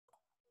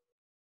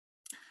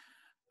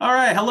All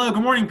right, hello,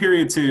 good morning,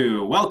 period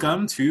two.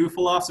 Welcome to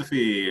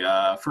philosophy,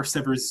 first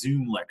ever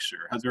Zoom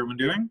lecture. How's everyone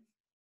doing?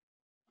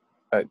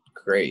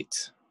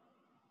 Great.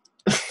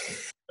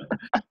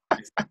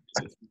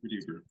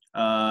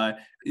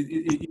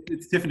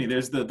 It's Tiffany.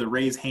 There's the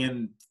raise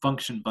hand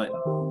function button.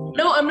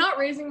 No, I'm not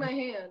raising my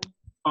hand.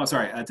 Oh,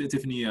 sorry,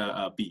 Tiffany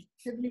B.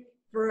 Tiffany,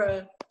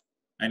 bruh.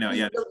 I know,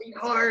 yeah. It'll be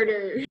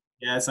harder.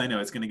 Yes, I know.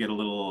 It's going to get a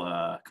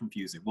little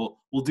confusing.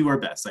 We'll do our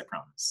best, I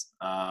promise.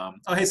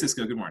 Oh, hey,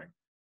 Cisco. Good morning.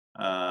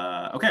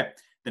 Okay,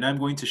 then I'm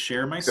going to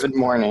share my screen. Good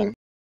morning.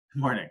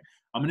 Good morning.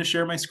 I'm going to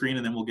share my screen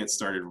and then we'll get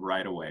started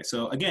right away.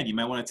 So again, you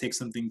might want to take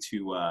something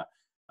to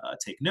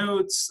take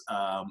notes.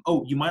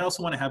 Oh, you might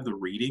also want to have the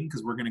reading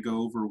because we're going to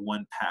go over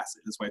one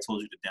passage. That's why I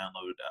told you to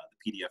download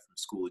the PDF from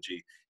Schoology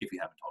if you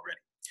haven't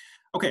already.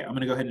 Okay, I'm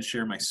going to go ahead and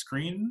share my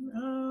screen.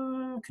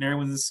 Can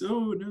everyone?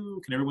 Oh no!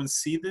 Can everyone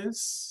see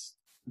this?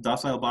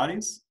 Docile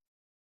bodies.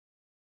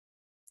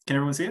 Can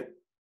everyone see it?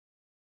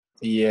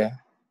 Yeah.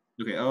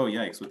 Okay. Oh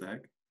yikes! What the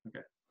heck?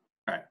 Okay.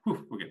 All right.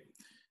 Whew, we're good.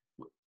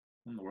 What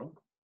in the world?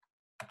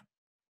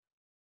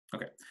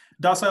 Okay.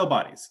 Docile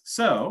bodies.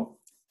 So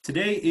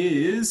today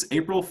is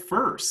April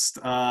 1st.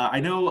 I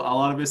know a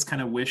lot of us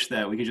kind of wish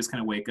that we could just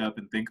kind of wake up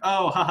and think,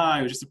 oh, haha,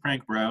 it was just a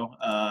prank, bro.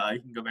 You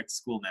can go back to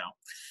school now.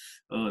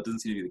 Oh, it doesn't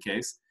seem to be the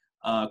case.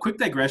 Quick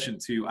digression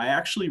too. I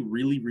actually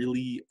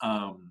really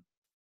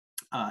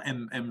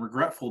am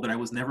regretful that I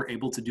was never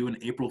able to do an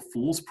April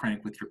Fool's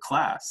prank with your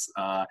class.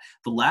 The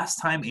last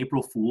time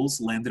April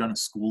Fool's landed on a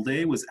school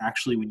day was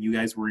actually when you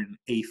guys were in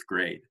 8th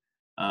grade.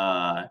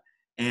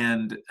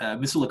 And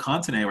Mr.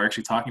 LeConte and I were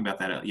actually talking about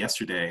that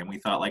yesterday, and we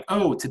thought like,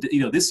 oh,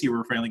 this year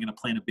we're finally going to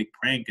plan a big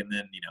prank, and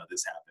then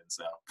this happened.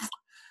 So,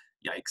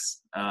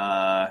 yikes.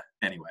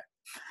 Anyway,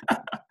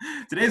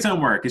 today's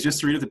homework is just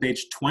to read up to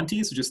page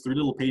 20, so just 3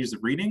 little pages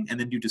of reading, and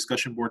then do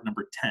discussion board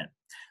number 10.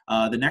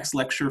 The next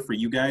lecture for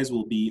you guys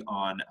will be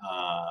on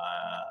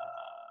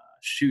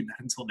not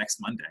until next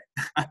Monday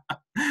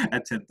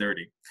at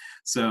 10:30.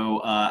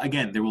 So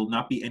again, there will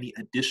not be any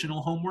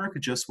additional homework,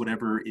 just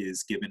whatever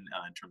is given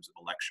in terms of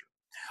a lecture.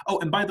 Oh,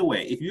 and by the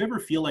way, if you ever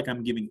feel like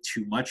I'm giving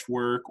too much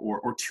work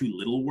or too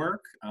little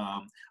work,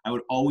 I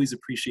would always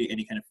appreciate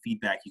any kind of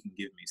feedback you can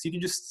give me. So you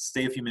can just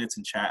stay a few minutes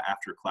and chat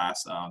after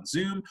class on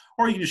Zoom,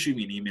 or you can just shoot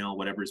me an email,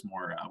 whatever's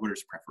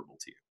preferable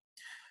to you.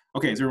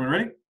 Okay, is everyone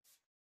ready?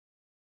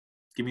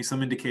 Give me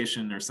some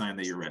indication or sign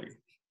that you're ready.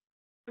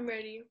 I'm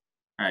ready.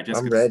 All right,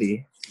 Jessica. I'm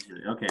ready.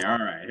 Okay, all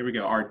right, here we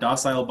go. Our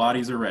docile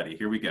bodies are ready.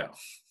 Here we go.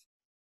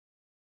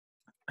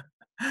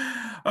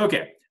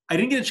 Okay, I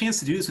didn't get a chance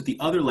to do this with the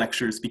other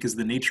lectures because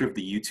the nature of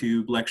the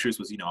YouTube lectures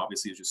was,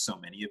 obviously there's just so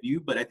many of you,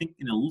 but I think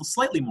in a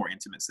slightly more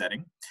intimate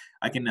setting,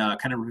 I can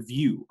kind of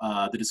review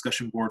the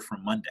discussion board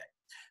from Monday.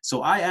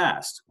 So I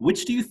asked,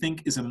 which do you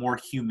think is a more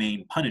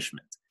humane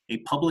punishment, a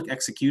public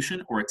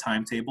execution or a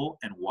timetable,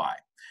 and why?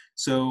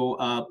 So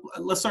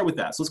let's start with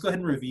that. So let's go ahead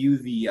and review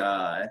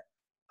the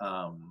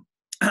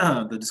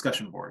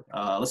discussion board.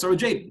 Let's start with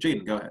Jaden.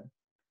 Jaden, go ahead.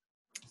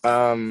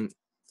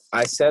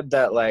 I said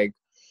that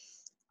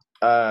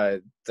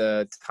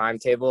the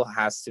timetable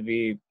has to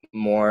be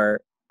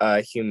more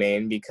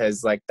humane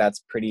because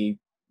that's pretty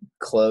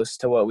close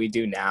to what we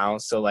do now.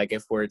 So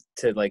if we're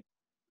to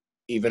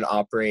even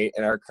operate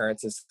in our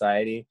current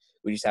society,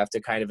 we just have to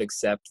kind of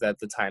accept that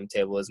the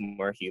timetable is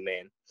more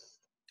humane.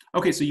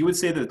 Okay, so you would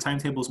say that the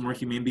timetable is more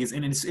humane because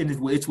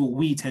it's what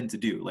we tend to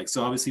do.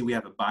 So obviously we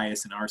have a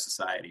bias in our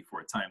society for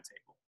a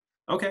timetable.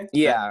 Okay.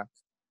 Yeah.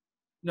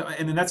 No,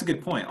 and then that's a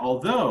good point.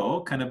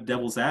 Although, kind of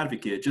devil's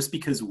advocate, just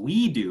because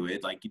we do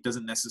it, it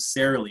doesn't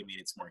necessarily mean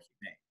it's more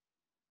humane.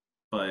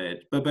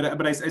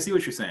 But I see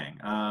what you're saying.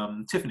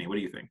 Tiffany, what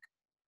do you think?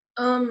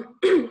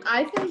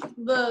 I think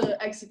the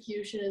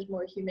execution is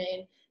more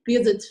humane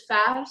because it's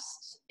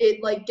fast.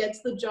 It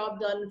gets the job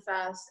done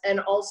fast, and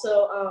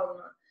also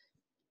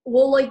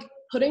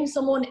putting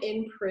someone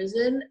in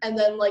prison and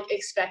then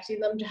expecting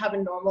them to have a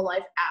normal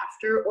life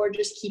after, or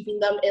just keeping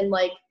them in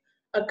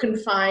a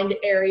confined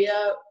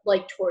area,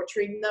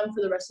 torturing them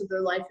for the rest of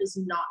their life is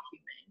not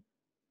humane.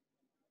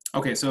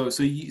 Okay,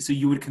 so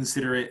you would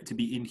consider it to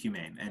be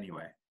inhumane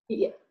anyway?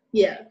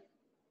 Yeah.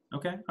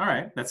 Okay, all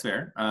right, that's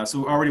fair.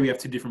 So already we have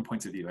 2 different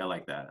points of view. I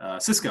like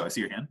that. Cisco, I see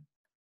your hand.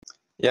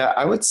 Yeah,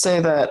 I would say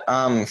that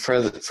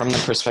from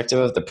the perspective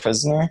of the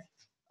prisoner,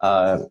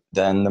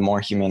 then the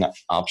more humane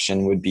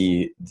option would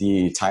be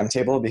the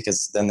timetable,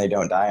 because then they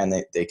don't die and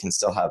they can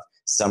still have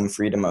some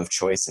freedom of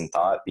choice and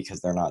thought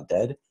because they're not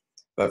dead.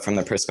 But from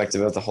the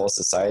perspective of the whole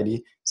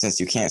society, since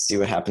you can't see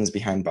what happens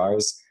behind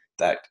bars,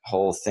 that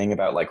whole thing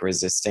about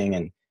resisting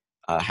and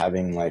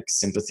having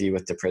sympathy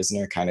with the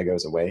prisoner kind of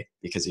goes away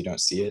because you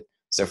don't see it.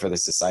 So for the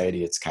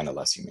society, it's kind of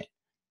less humane.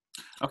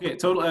 Okay,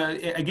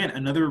 again,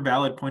 another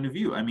valid point of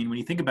view. I mean, when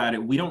you think about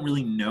it, we don't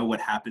really know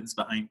what happens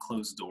behind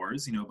closed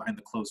doors, behind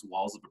the closed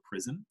walls of a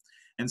prison.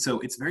 And so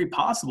it's very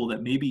possible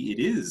that maybe it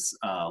is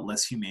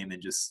less humane than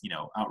just,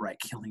 outright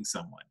killing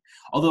someone.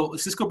 Although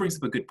Cisco brings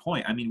up a good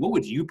point. I mean, what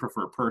would you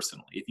prefer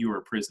personally if you were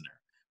a prisoner?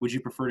 Would you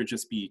prefer to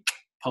just be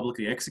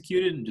publicly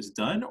executed and just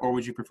done? Or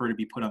would you prefer to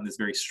be put on this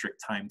very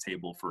strict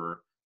timetable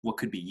for what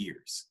could be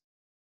years?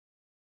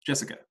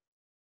 Jessica,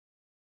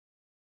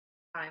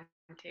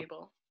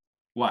 Timetable,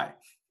 why?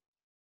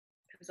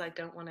 because I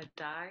don't want to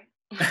die.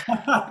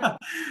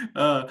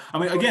 I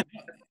mean, again,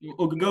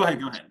 go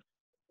ahead.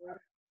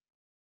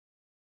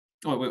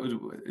 Oh, were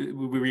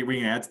we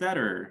going to add to that,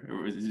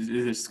 or is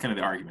this just kind of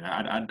the argument?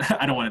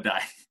 I don't want to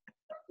die.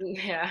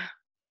 Yeah.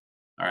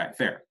 All right,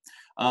 fair.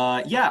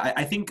 Yeah,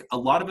 I think a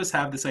lot of us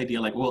have this idea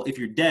like, well, if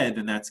you're dead,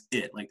 then that's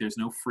it. Like, there's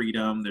no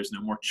freedom, there's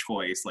no more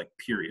choice, like,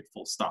 period,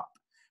 full stop.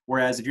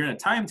 Whereas if you're in a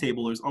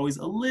timetable, there's always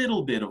a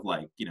little bit of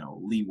like,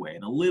 leeway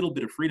and a little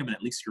bit of freedom, and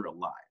at least you're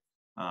alive.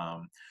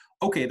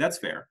 Okay, that's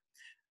fair.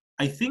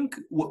 I think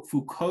what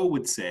Foucault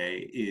would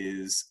say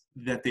is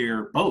that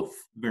they're both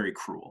very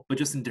cruel, but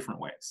just in different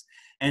ways.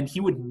 And he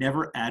would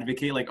never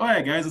advocate like, all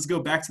right, guys, let's go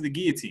back to the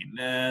guillotine.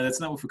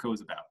 That's not what Foucault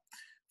is about.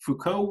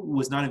 Foucault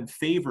was not in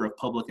favor of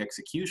public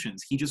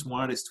executions. He just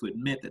wanted us to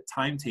admit that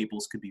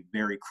timetables could be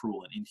very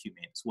cruel and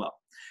inhumane as well.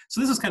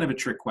 So this is kind of a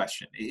trick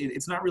question.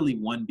 It's not really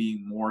one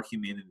being more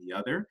humane than the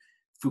other.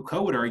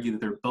 Foucault would argue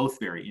that they're both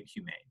very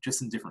inhumane,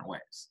 just in different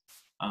ways.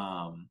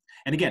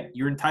 And again,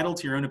 you're entitled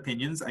to your own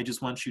opinions. I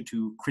just want you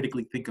to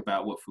critically think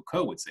about what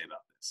Foucault would say about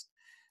this.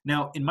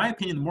 Now, in my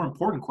opinion, the more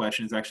important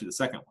question is actually the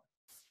second one.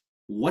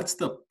 What's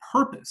the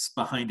purpose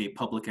behind a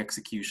public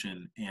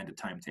execution and a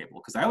timetable?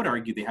 Because I would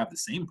argue they have the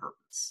same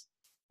purpose,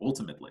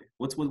 ultimately.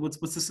 What's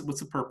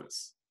the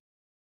purpose?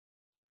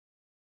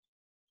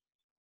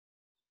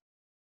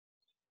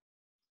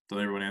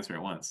 Don't everyone answer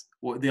at once.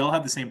 Well, they all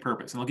have the same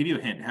purpose. And I'll give you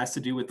a hint. It has to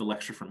do with the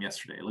lecture from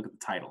yesterday. Look at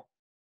the title.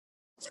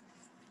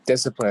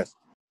 Discipline.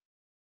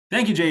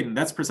 Thank you, Jaden.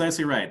 That's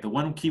precisely right. The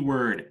one key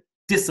word,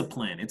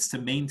 discipline. It's to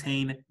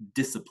maintain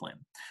discipline.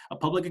 A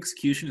public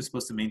execution is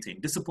supposed to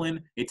maintain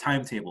discipline. A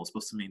timetable is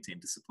supposed to maintain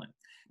discipline.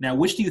 Now,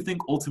 which do you think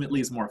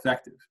ultimately is more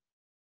effective?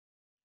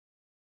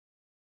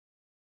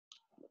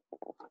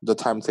 The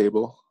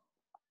timetable.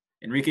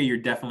 Enrique, you're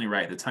definitely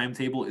right. The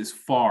timetable is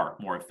far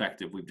more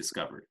effective, we've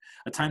discovered.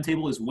 A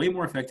timetable is way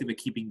more effective at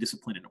keeping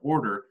discipline in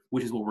order,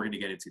 which is what we're going to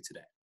get into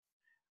today.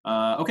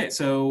 Okay,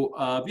 so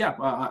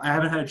I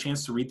haven't had a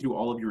chance to read through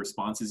all of your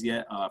responses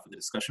yet for the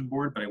discussion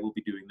board, but I will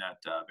be doing that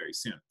very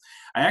soon.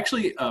 I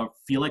actually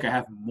feel like I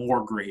have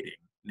more grading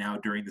now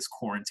during this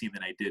quarantine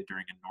than I did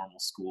during a normal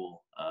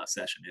school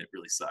session. It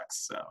really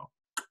sucks, so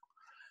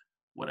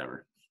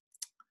whatever.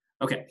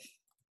 Okay.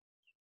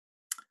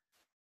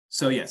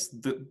 So yes,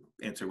 the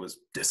answer was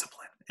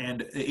discipline.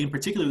 And in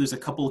particular, there's a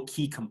couple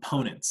key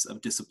components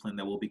of discipline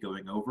that we'll be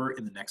going over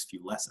in the next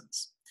few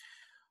lessons.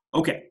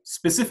 Okay,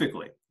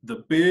 specifically,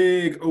 the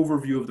big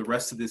overview of the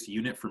rest of this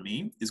unit for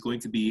me is going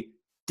to be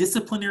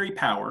disciplinary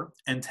power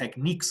and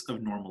techniques of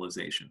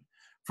normalization.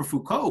 For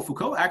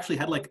Foucault actually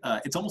had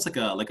it's almost like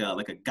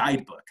a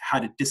guidebook how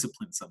to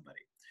discipline somebody.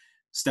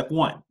 Step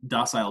 1,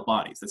 docile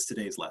bodies. That's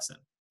today's lesson.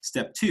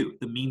 Step 2,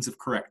 the means of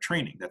correct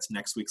training. That's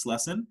next week's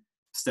lesson.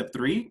 Step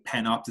 3,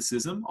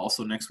 panopticism,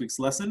 also next week's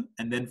lesson.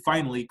 And then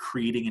finally,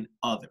 creating an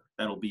other.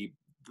 That'll be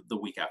the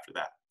week after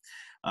that.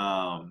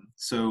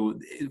 So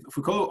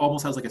Foucault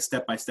almost has like a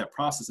step-by-step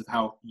process of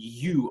how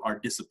you are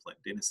disciplined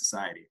in a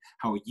society,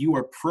 how you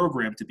are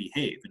programmed to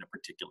behave in a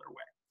particular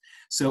way.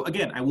 So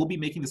again, I will be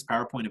making this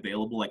PowerPoint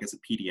available like as a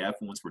PDF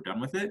once we're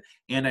done with it,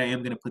 and I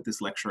am going to put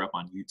this lecture up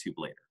on YouTube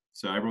later.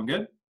 So everyone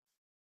good?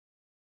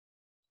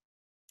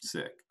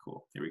 Sick.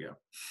 Cool. Here we go.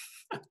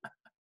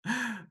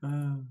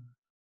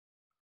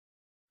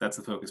 That's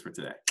the focus for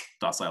today.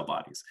 Docile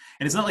bodies.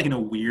 And it's not like in a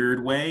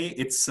weird way.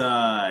 It's,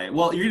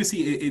 well, you're going to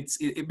see,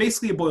 it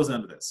basically boils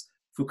down to this.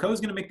 Foucault is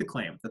going to make the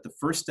claim that the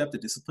first step to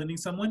disciplining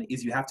someone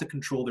is you have to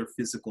control their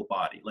physical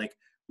body, like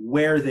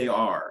where they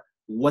are,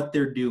 what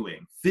they're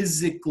doing,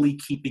 physically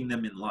keeping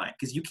them in line.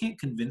 Because you can't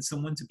convince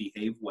someone to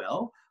behave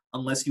well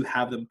unless you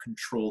have them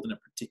controlled in a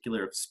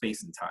particular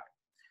space and time.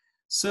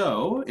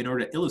 So in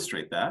order to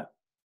illustrate that,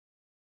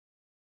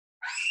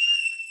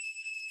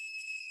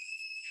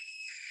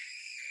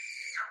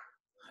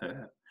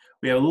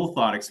 we have a little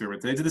thought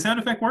experiment today. Did the sound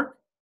effect work?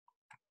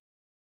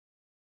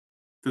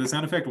 Did the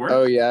sound effect work?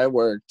 Oh yeah, it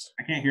worked.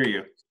 I can't hear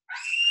you.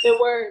 It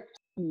worked.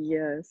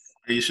 Yes.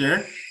 Are you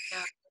sure?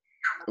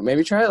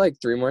 Maybe try it like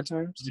 3 more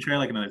times. Let me try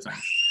like another time.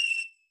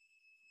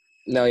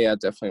 No, yeah, it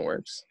definitely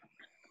works.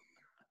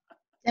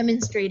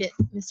 Demonstrate it,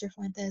 Mr.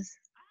 Fuentes.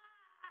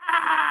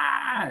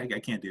 I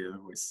can't do it. My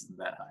voice isn't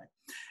that high.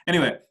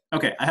 Anyway,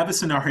 okay, I have a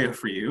scenario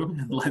for you.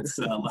 Let's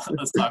talk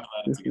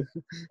about it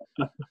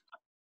together.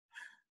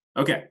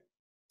 Okay.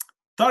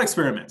 Thought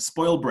experiment,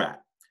 spoiled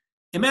brat.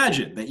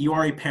 Imagine that you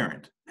are a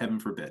parent, heaven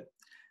forbid.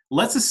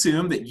 Let's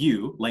assume that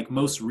you, like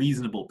most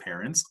reasonable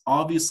parents,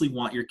 obviously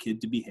want your kid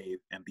to behave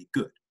and be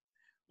good.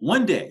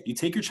 One day, you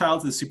take your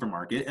child to the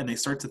supermarket and they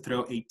start to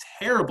throw a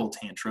terrible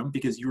tantrum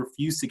because you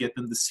refuse to get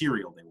them the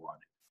cereal they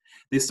wanted.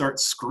 They start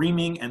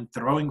screaming and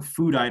throwing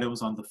food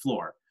items on the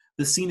floor.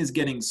 The scene is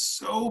getting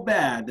so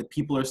bad that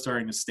people are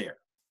starting to stare.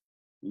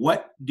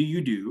 What do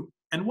you do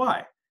and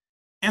why?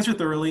 Answer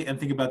thoroughly and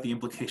think about the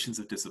implications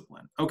of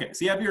discipline. Okay,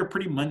 so you have your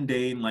pretty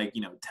mundane,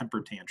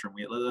 temper tantrum.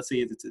 Let's say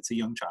it's a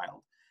young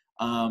child.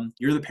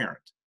 You're the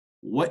parent.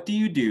 what do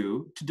you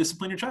do to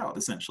discipline your child,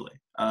 essentially?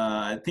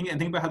 Think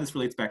about how this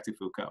relates back to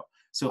Foucault.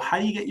 So how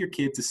do you get your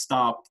kid to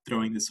stop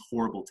throwing this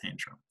horrible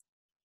tantrum?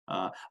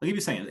 I'll give you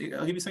a second.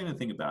 I'll give you a second to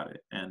think about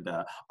it. And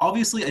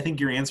obviously, I think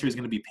your answer is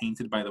going to be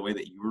painted by the way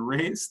that you were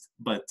raised.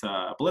 But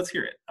let's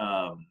hear it.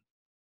 Go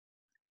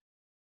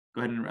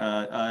ahead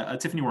and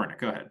Tiffany Warner.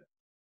 Go ahead.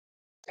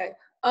 Okay.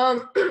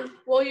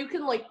 Well, you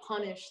can like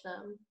punish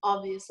them,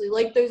 obviously.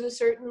 Like there's a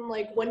certain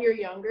like when you're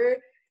younger,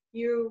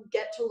 you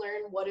get to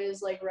learn what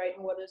is like right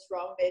and what is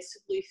wrong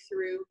basically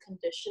through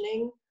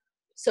conditioning.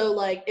 So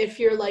like if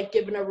you're like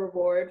given a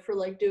reward for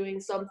like doing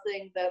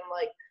something, then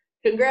like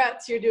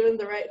congrats, you're doing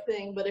the right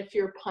thing. But if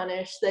you're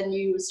punished, then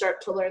you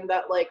start to learn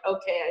that like,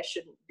 okay, I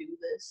shouldn't do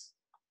this.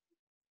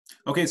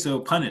 Okay, so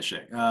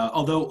punishing.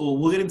 Although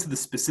we'll get into the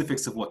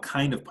specifics of what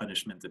kind of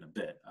punishment in a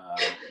bit.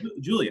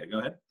 Julia, go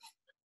ahead.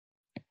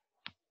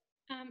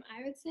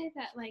 I would say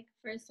that like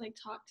first like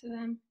talk to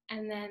them,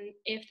 and then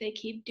if they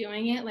keep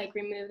doing it, like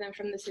remove them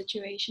from the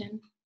situation.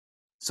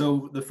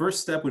 So the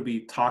first step would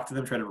be talk to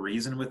them, try to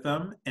reason with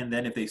them, and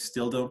then if they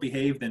still don't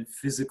behave, then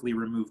physically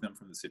remove them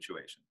from the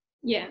situation.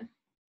 Yeah.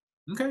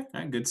 Okay, all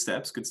right, good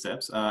steps, good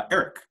steps.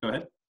 Eric, go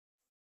ahead.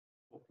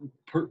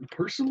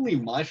 Personally,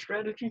 my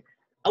strategy,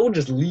 I would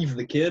just leave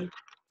the kid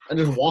and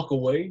just walk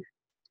away.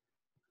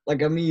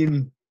 Like, I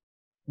mean,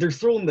 they're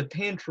throwing the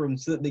tantrum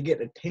so that they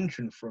get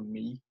attention from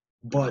me,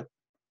 but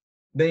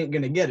they ain't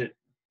gonna get it.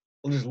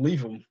 I'll just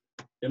leave them,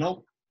 you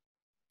know?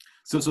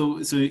 So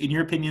in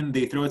your opinion,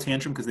 they throw a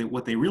tantrum because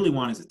what they really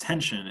want is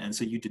attention, and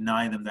so you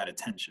deny them that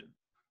attention.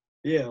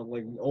 Yeah,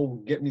 like,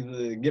 oh, get me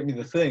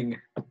the thing.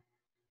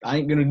 I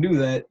ain't gonna do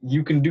that.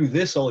 You can do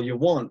this all you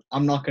want.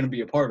 I'm not gonna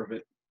be a part of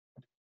it.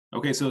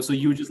 Okay, so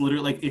you would just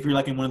literally, like, if you're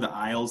like in one of the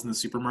aisles in the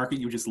supermarket,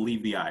 you would just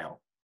leave the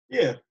aisle.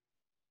 Yeah.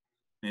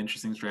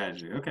 Interesting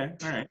strategy. Okay,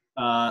 all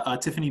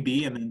right. Tiffany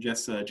B, and then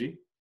Jess G.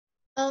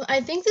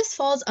 I think this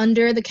falls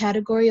under the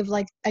category of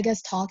like, I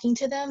guess, talking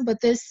to them, but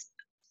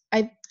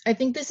I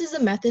think this is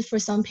a method for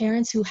some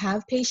parents who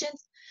have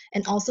patience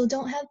and also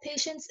don't have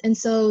patience. And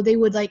so they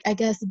would like, I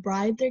guess,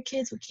 bribe their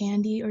kids with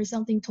candy or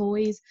something,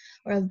 toys,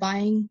 or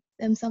buying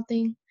them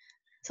something.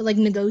 So like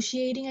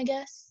negotiating, I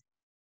guess.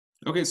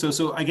 Okay,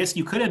 so I guess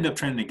you could end up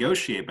trying to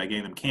negotiate by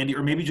getting them candy,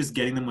 or maybe just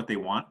getting them what they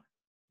want.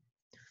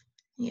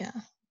 Yeah.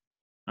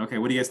 Okay,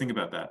 what do you guys think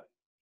about that?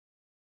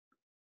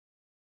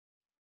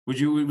 Would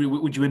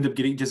you end up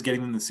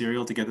getting them the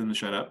cereal to get them to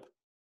shut up?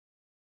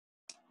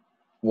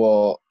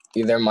 Well,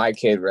 they're my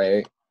kid,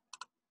 right?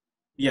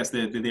 Yes, they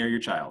are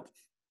your child.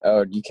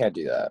 Oh, you can't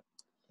do that.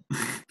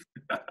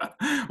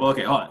 Well,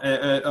 okay, hold on.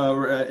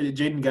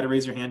 Jaden, got to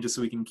raise your hand just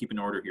so we can keep an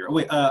order here. Oh,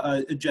 wait,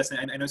 Jess,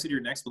 I know you said you're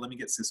next, but let me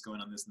get Cisco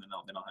in on this, and then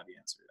I'll have you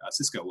answer.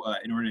 Cisco,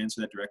 in order to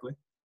answer that directly.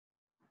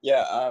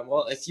 Yeah,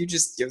 well, if you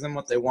just give them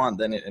what they want,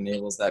 then it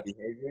enables that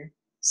behavior.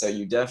 So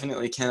you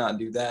definitely cannot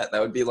do that. That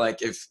would be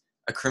like if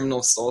a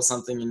criminal stole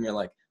something and you're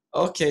like,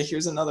 okay,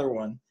 here's another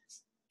one.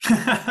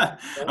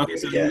 Okay,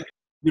 so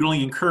you'd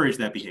only encourage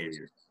that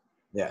behavior.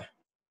 Yeah.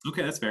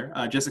 Okay, that's fair.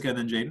 Jessica and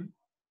then Jaden.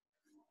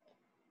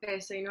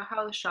 Okay, so you know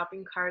how the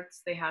shopping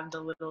carts, they have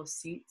the little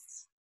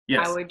seats?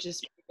 Yes. I would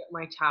just get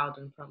my child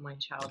and put my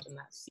child in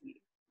that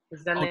seat.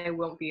 Because then they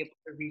won't be able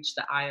to reach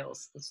the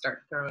aisles and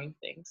start throwing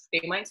things.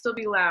 They might still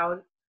be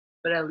loud,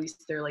 but at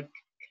least they're like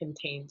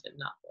contained and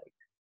not like,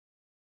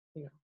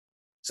 you know.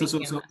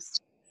 So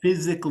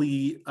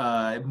physically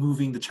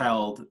moving the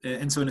child,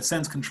 and so in a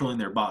sense controlling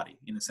their body,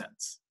 in a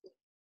sense.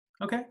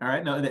 Okay, all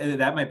right. No,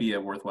 that might be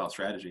a worthwhile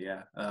strategy.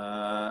 Yeah.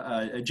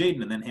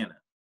 Jaden and then Hannah.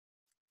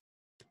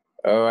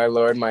 Oh, I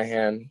lowered my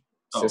hand.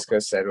 Oh. Cisco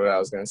said what I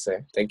was gonna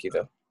say. Thank you,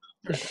 though.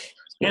 Right.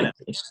 Hannah.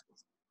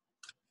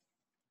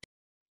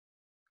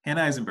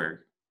 Hannah Eisenberg.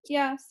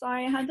 Yeah,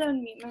 sorry, I had to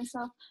unmute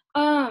myself.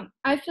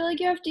 I feel like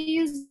you have to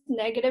use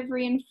negative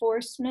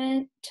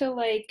reinforcement to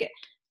like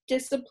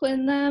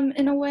discipline them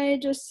in a way,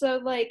 just so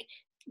like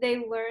they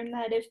learn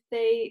that if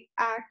they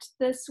act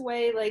this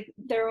way, like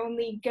they're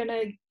only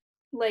gonna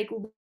like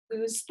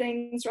lose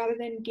things rather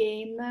than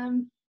gain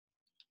them.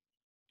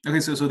 Okay,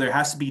 so there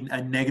has to be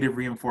a negative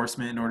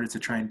reinforcement in order to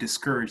try and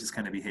discourage this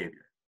kind of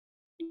behavior.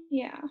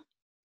 Yeah.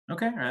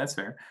 Okay, all right, that's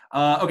fair.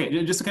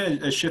 Okay, just to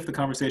kind of shift the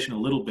conversation a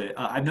little bit,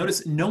 I've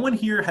noticed no one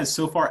here has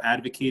so far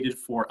advocated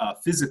for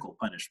physical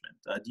punishment.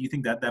 Do you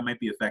think that might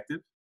be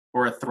effective?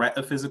 Or a threat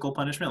of physical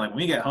punishment? Like when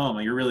you get home,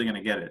 you're really going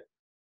to get it.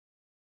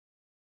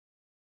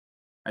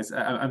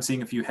 I'm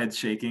seeing a few heads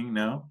shaking.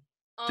 No?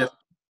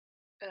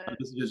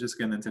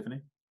 Jessica and then Tiffany.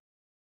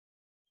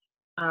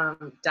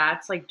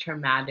 That's like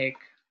traumatic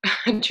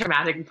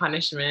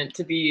punishment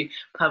to be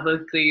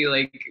publicly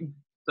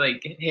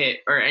like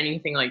hit or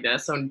anything like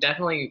that. So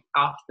definitely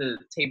off the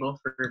table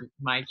for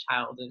my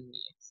child and me.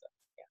 So,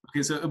 yeah.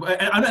 Okay, so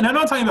and I'm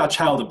not talking about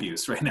child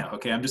abuse right now.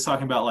 Okay, I'm just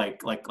talking about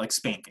like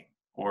spanking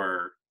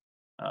or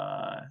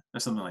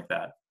something like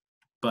that.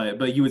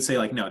 But you would say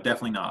like no,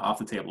 definitely not, off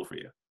the table for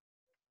you.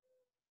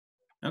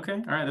 Okay, all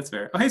right, that's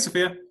fair. Oh, hey,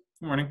 Sophia.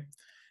 Good morning.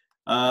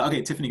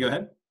 Okay, Tiffany, go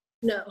ahead.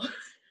 No,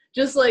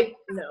 just like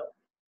no.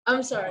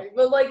 I'm sorry,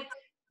 but like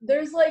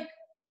there's like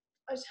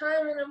a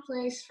time and a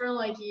place for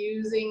like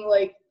using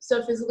like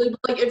stuff physically. But,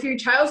 like if your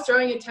child's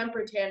throwing a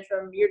temper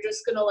tantrum, you're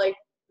just gonna like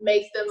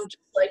make them just,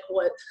 like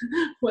what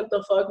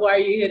the fuck? Why are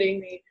you hitting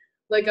me?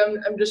 Like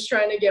I'm just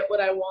trying to get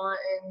what I want,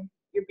 and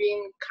you're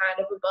being kind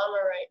of a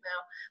bummer right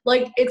now.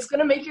 Like it's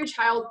gonna make your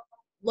child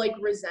like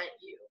resent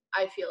you.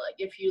 I feel like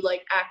if you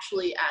like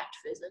actually act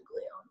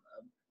physically on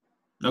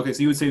them. Okay,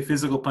 so you would say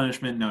physical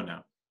punishment? No, no.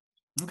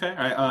 Okay, all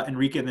right.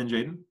 Enrique and then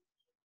Jaden.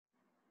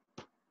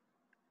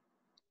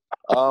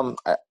 Um,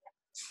 I,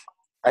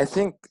 I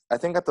think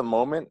at the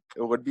moment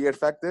it would be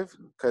effective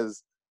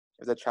because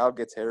if the child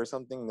gets hit or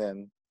something,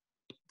 then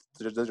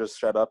they just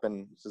shut up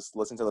and just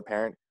listen to the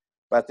parent.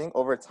 But I think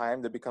over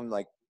time they become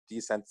like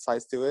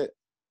desensitized to it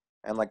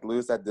and like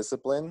lose that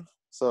discipline.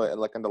 So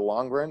like in the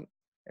long run,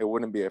 it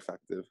wouldn't be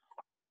effective.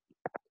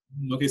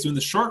 Okay, so in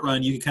the short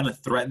run, you can kind of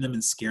threaten them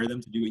and scare them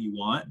to do what you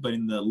want, but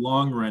in the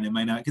long run, it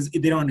might not, because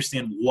they don't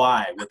understand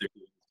why what they're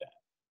doing is bad.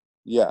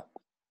 Yeah.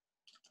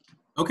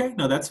 Okay,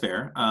 no, that's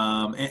fair.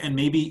 And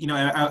maybe, you know,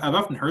 I've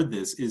often heard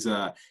this is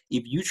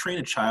if you train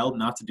a child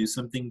not to do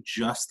something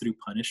just through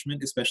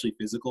punishment, especially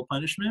physical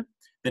punishment,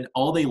 then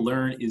all they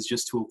learn is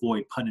just to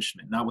avoid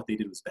punishment, not what they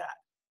did was bad.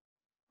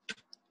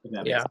 If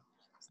that makes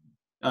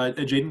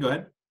sense. Jaden, go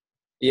ahead.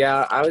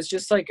 Yeah, I was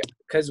just like,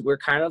 because we're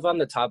kind of on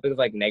the topic of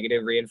like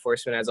negative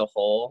reinforcement as a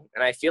whole,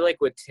 and I feel like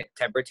with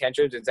temper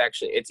tantrums,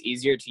 it's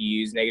easier to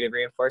use negative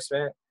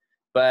reinforcement,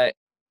 but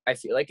I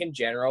feel like in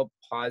general,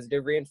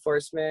 positive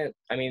reinforcement,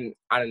 I mean,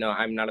 I don't know,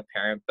 I'm not a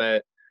parent,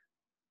 but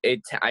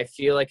I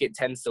feel like it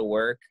tends to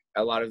work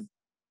a lot of,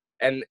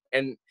 and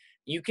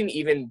you can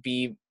even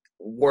be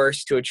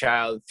worse to a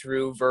child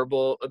through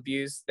verbal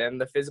abuse than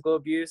the physical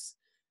abuse.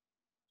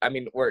 I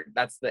mean,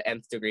 that's the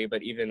nth degree,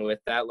 but even with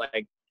that,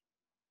 like,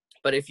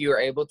 but if you are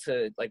able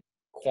to like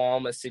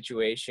calm a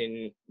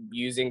situation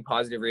using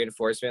positive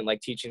reinforcement, like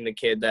teaching the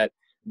kid that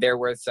they're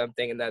worth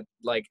something and that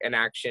like an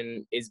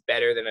action is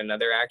better than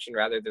another action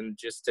rather than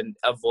just to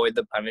avoid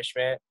the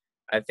punishment,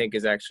 I think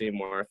is actually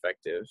more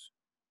effective.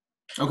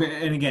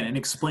 Okay, and again, and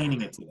explaining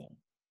it to them.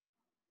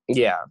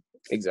 Yeah,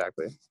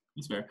 exactly.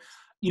 That's fair.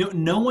 You know,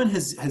 no one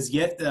has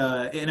yet,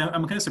 and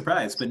I'm kind of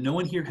surprised, but no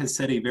one here has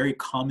said a very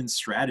common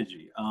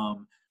strategy.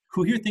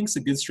 Who here thinks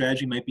a good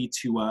strategy might be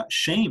to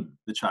shame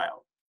the child?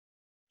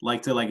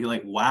 Like to like,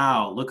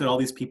 wow, look at all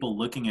these people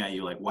looking at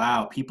you. Like,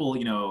 wow, people,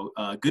 you know,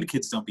 good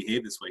kids don't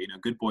behave this way. You know,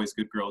 good boys,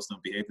 good girls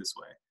don't behave this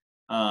way.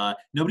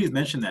 Nobody's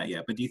mentioned that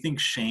yet, but do you think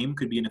shame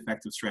could be an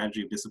effective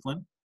strategy of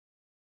discipline?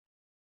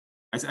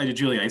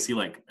 Julia, I see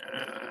like,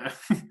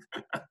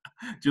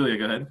 Julia,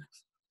 go ahead.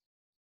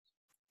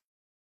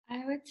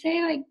 I would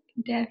say like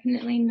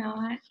definitely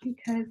not,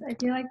 because I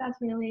feel like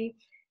that's really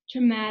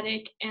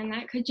traumatic and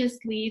that could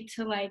just lead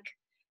to like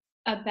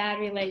a bad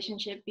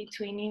relationship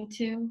between you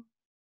two.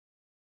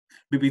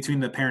 Between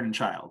the parent and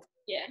child.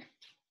 Yeah.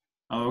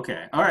 Oh,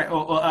 okay. All right.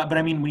 Well, but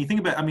I mean, when you think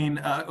about, I mean,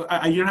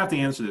 you don't have to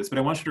answer this, but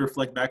I want you to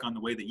reflect back on the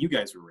way that you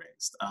guys were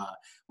raised.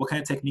 What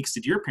kind of techniques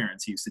did your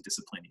parents use to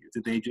discipline you?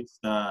 Did they just,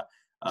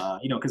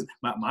 you know, because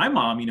my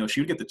mom, you know, she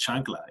would get the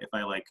chancla if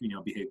I like, you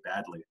know, behaved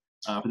badly.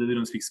 But they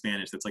don't speak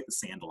Spanish. That's like the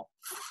sandal.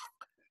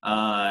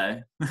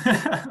 And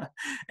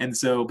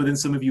so, but then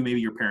some of you,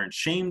 maybe your parents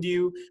shamed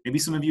you. Maybe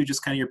some of you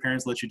just kind of your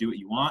parents let you do what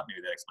you want.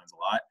 Maybe that explains a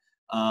lot.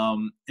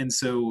 And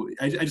so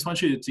I just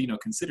want you to, you know,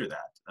 consider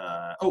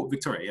that. Oh,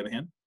 Victoria, you have a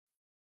hand?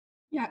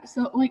 Yeah,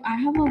 so like I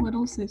have a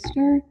little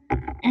sister,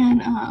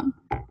 and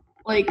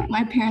like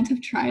my parents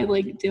have tried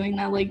like doing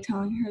that, like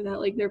telling her that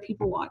like there are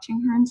people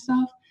watching her and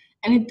stuff,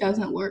 and it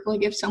doesn't work.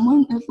 Like if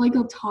like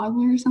a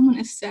toddler or someone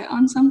is set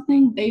on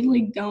something, they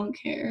like don't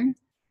care.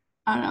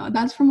 I don't know.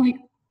 That's from like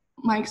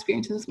my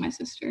experiences with my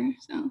sister.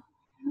 So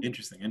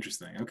Interesting.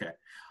 Okay.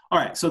 All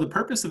right. So the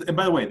purpose of, and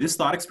by the way, this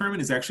thought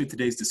experiment is actually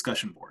today's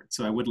discussion board.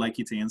 So I would like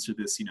you to answer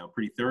this, you know,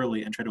 pretty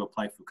thoroughly and try to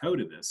apply Foucault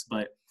to this.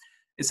 But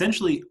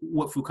essentially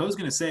what Foucault is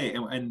going to say,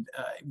 and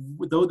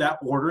though that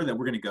order that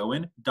we're going to go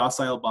in,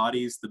 docile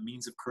bodies, the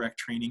means of correct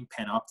training,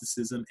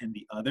 panopticism, and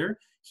the other,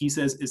 he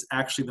says is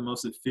actually the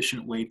most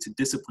efficient way to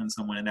discipline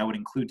someone, and that would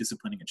include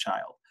disciplining a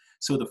child.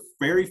 So the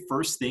very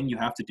first thing you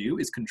have to do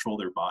is control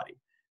their body.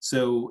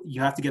 So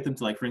you have to get them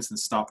to, like, for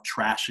instance, stop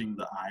trashing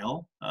the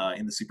aisle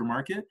in the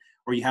supermarket,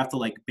 or you have to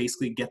like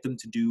basically get them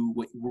to do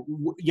what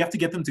you have to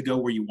get them to go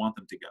where you want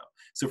them to go.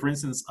 So for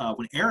instance,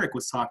 when Eric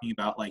was talking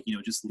about like, you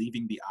know, just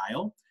leaving the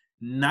aisle,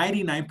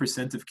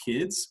 99% of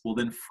kids will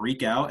then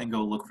freak out and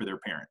go look for their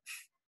parent.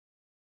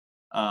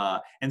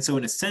 And so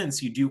in a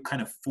sense, you do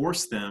kind of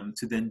force them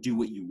to then do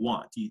what you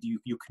want.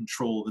 You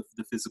control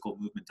the physical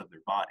movement of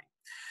their body.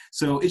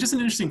 So it's just an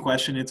interesting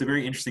question. It's a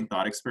very interesting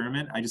thought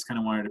experiment. I just kind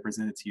of wanted to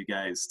present it to you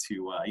guys to,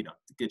 you know,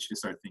 to get you to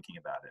start thinking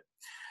about it.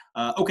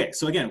 Okay,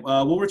 so again,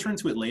 we'll return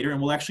to it later,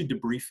 and we'll actually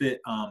debrief it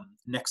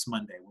next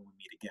Monday when we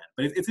meet again.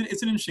 But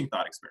it's an interesting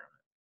thought experiment.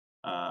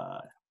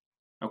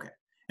 Okay.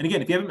 And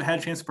again, if you haven't had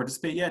a chance to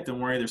participate yet, don't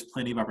worry, there's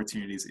plenty of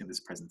opportunities in this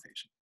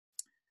presentation.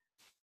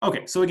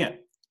 Okay, so again,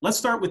 let's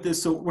start with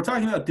this. So we're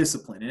talking about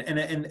discipline,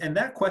 and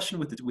that question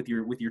with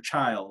your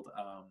child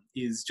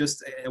is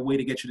just a way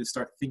to get you to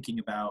start thinking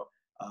about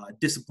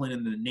discipline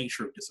and the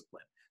nature of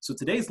discipline. So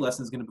today's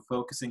lesson is going to be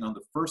focusing on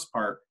the first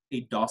part,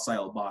 a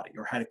docile body,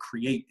 or how to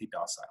create a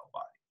docile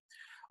body.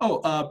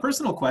 Oh,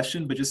 personal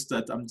question, but just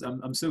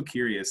I'm so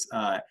curious.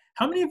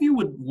 How many of you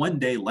would one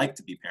day like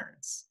to be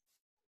parents?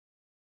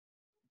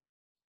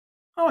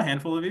 Oh, a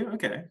handful of you.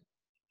 Okay,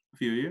 a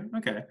few of you.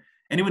 Okay.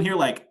 Anyone here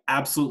like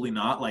absolutely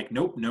not? Like,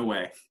 nope, no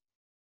way.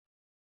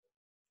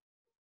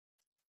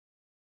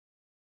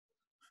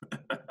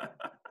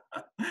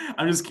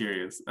 I'm just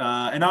curious,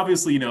 and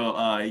obviously,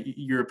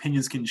 your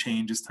opinions can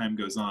change as time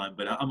goes on.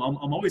 But I'm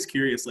always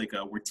curious, like,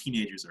 where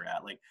teenagers are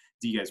at. Like,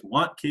 do you guys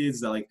want kids?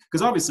 That, like,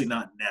 because obviously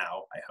not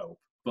now, I hope,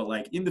 but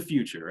like in the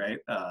future, right?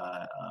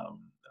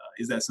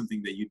 Is that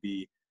something that you'd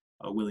be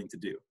willing to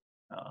do?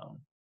 I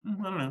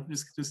don't know,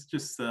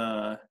 just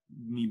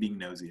me being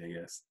nosy, I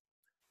guess.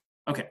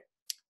 Okay.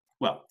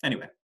 Well,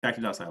 anyway, back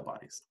to docile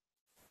bodies.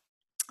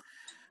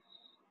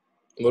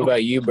 What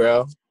about you,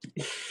 bro?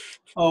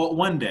 Oh,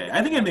 one day.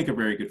 I think I'd make a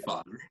very good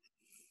father.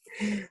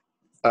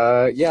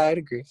 Yeah, I'd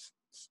agree.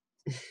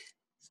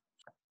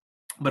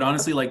 But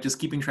honestly, like, just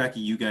keeping track of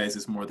you guys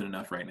is more than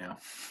enough right now.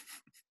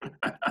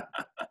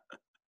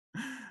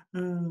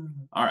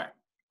 All right.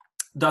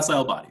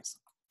 Docile bodies.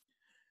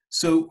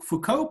 So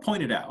Foucault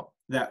pointed out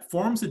that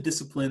forms of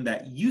discipline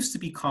that used to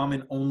be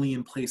common only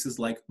in places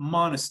like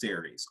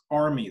monasteries,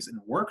 armies, and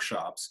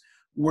workshops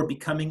were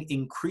becoming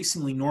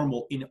increasingly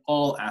normal in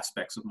all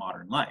aspects of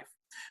modern life.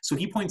 So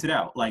he pointed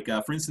out, like,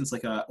 for instance,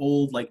 like an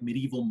old, like,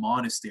 medieval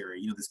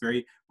monastery, this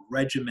very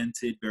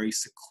regimented, very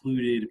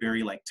secluded,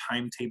 very, like,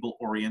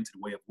 timetable-oriented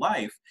way of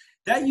life,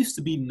 that used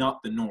to be not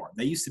the norm.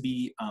 That used to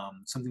be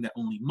something that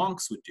only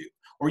monks would do.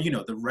 Or,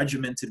 the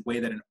regimented way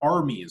that an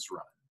army is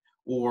run,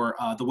 or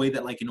the way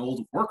that, like, an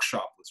old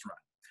workshop was run.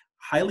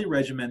 Highly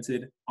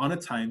regimented, on a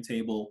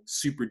timetable,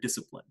 super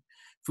disciplined.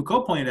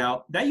 Foucault pointed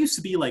out that used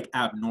to be, like,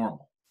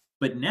 abnormal.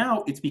 But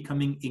now it's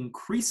becoming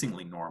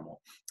increasingly normal.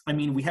 I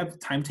mean, we have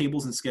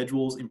timetables and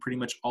schedules in pretty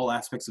much all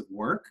aspects of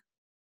work,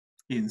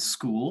 in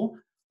school.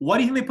 Why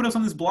do you think they put us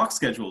on this block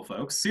schedule,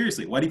 folks?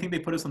 Seriously, why do you think they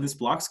put us on this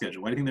block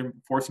schedule? Why do you think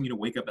they're forcing you to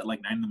wake up at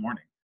like 9 in the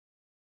morning?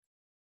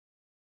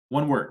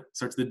 One word,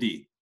 starts with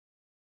D.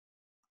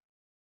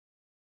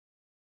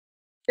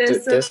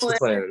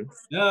 Discipline.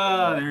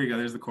 Ah, there you go.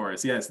 There's the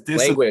chorus. Yes.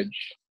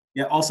 Language.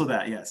 Yeah, also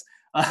that, yes.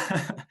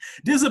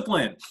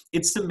 Discipline.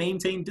 It's to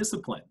maintain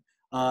discipline.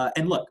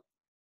 And look,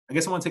 I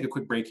guess I want to take a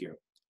quick break here.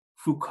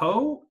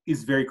 Foucault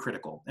is very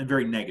critical and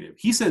very negative.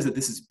 He says that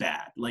this is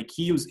bad. Like,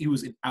 he was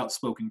an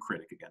outspoken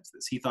critic against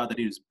this. He thought that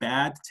it is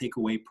bad to take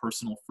away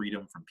personal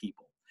freedom from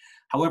people.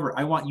 However,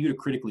 I want you to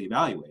critically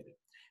evaluate it.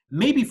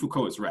 Maybe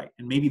Foucault is right,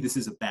 and maybe this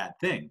is a bad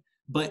thing,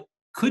 but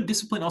could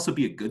discipline also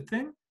be a good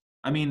thing?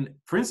 I mean,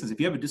 for instance, if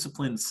you have a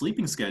disciplined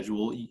sleeping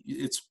schedule,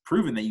 it's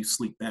proven that you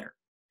sleep better.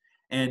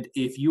 And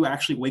if you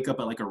actually wake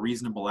up at like a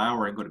reasonable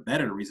hour and go to bed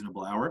at a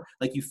reasonable hour,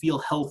 like, you feel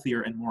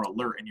healthier and more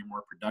alert and you're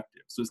more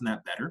productive. So isn't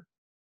that better?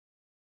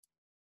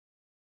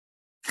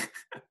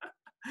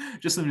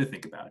 Just something to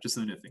think about.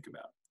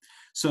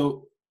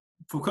 So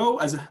Foucault,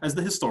 as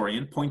the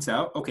historian, points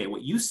out, okay,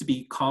 what used to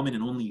be common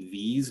in only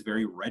these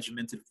very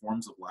regimented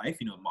forms of life,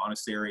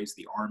 monasteries,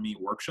 the army,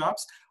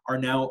 workshops, are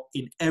now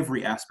in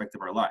every aspect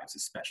of our lives,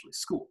 especially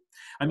school.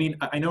 I mean,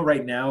 I know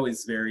right now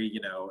is very,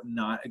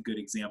 not a good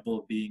example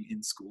of being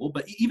in school,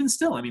 but even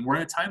still, I mean, we're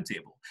on a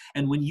timetable.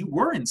 And when you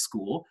were in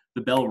school,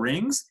 the bell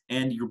rings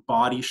and your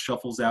body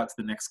shuffles out to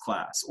the next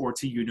class, or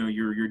to,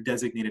 your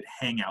designated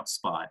hangout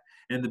spot.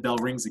 And the bell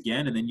rings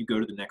again, and then you go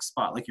to the next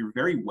spot. Like, you're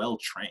very well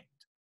trained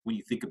when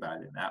you think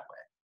about it in that way.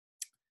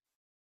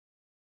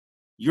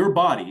 Your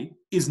body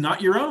is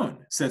not your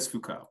own, says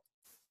Foucault.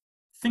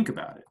 Think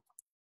about it.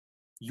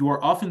 You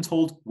are often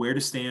told where to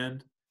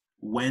stand,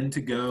 when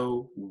to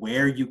go,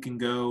 where you can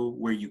go,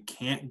 where you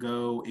can't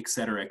go,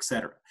 etc.,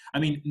 etc. I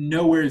mean,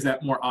 nowhere is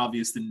that more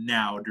obvious than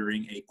now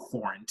during a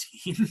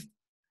quarantine.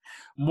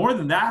 More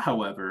than that,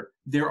 however,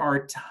 there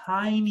are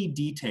tiny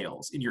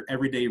details in your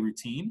everyday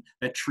routine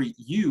that treat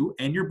you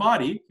and your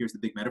body, here's the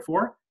big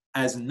metaphor,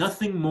 as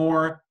nothing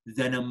more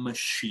than a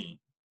machine.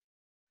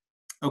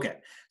 Okay,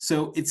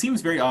 so it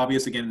seems very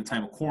obvious, again, in the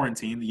time of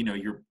quarantine,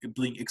 you're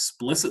being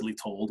explicitly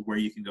told where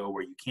you can go,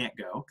 where you can't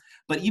go.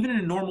 But even in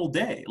a normal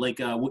day, like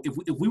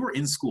if we were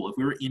in school, if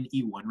we were in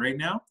E1 right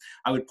now,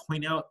 I would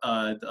point out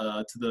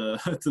to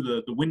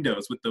the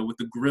windows with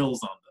the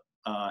grills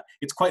on them.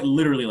 It's quite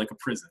literally like a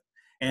prison.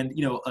 And,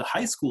 a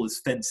high school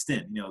is fenced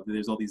in.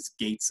 There's all these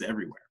gates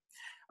everywhere.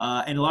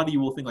 And a lot of you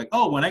will think like,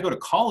 oh, when I go to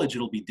college,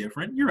 it'll be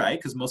different. You're right,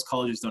 because most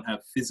colleges don't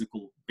have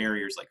physical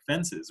barriers like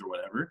fences or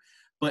whatever.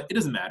 But it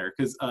doesn't matter,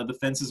 because the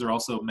fences are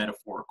also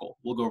metaphorical.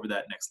 We'll go over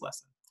that next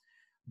lesson.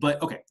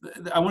 But okay,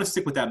 I want to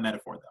stick with that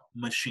metaphor though.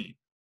 Machine.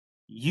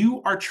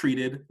 You are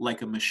treated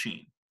like a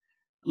machine.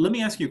 Let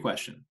me ask you a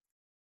question.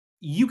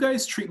 You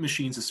guys treat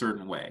machines a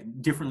certain way,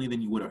 differently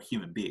than you would a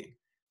human being.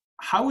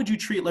 How would you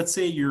treat, let's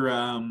say, your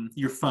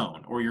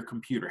phone or your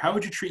computer? How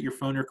would you treat your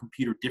phone or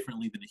computer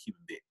differently than a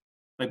human being?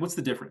 Like, what's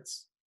the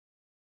difference?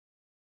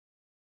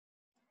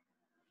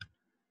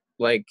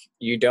 Like,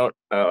 you don't.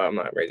 Oh, I'm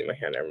not raising my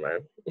hand. Never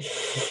mind.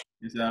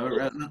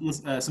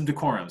 Some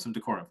decorum,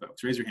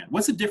 folks. Raise your hand.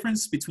 What's the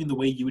difference between the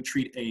way you would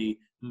treat a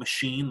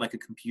machine like a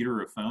computer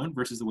or a phone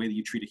versus the way that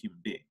you treat a human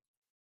being?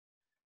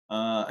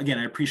 Again,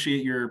 I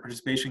appreciate your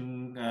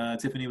participation,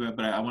 Tiffany,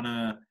 but I want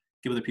to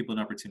give other people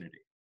an opportunity.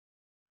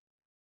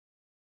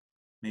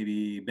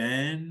 Maybe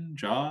Ben,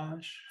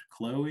 Josh,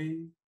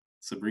 Chloe,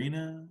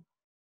 Sabrina,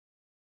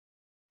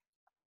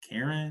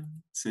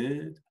 Karen,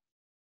 Sid,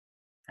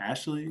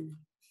 Ashley.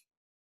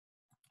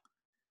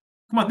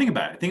 Come on, think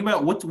about it. Think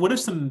about what are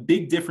some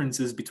big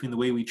differences between the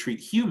way we treat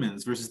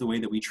humans versus the way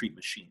that we treat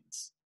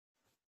machines.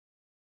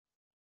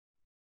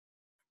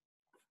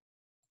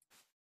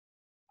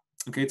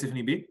 Okay,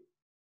 Tiffany B.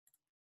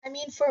 I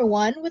mean, for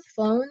one, with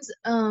phones,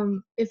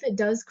 if it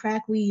does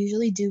crack, we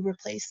usually do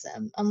replace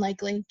them.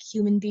 Unlike like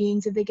human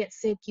beings, if they get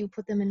sick, you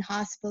put them in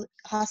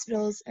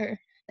hospitals or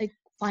like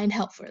find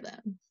help for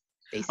them.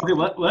 Basically.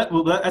 Okay,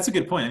 well, that's a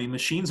good point. I mean,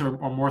 machines are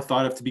more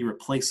thought of to be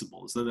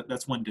replaceable, so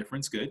that's one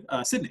difference. Good,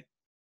 Sydney.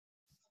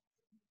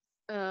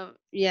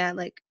 Yeah,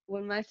 like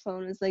when my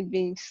phone is like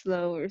being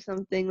slow or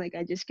something, like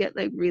I just get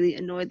like really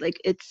annoyed. Like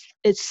its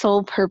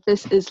sole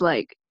purpose is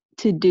like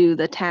to do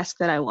the task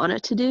that I want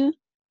it to do,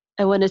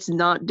 and when it's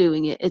not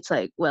doing it, it's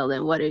like, well,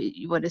 then what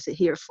is it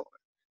here for?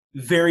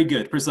 Very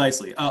good,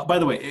 precisely. By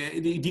the way,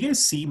 do you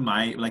guys see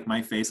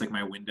my face, like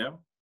my window?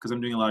 Because I'm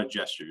doing a lot of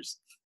gestures.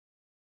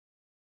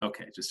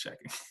 Okay, just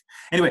checking.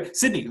 Anyway,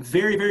 Sydney,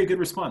 very, very good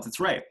response. That's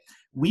right.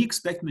 We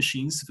expect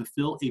machines to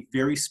fulfill a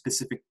very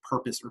specific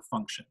purpose or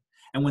function.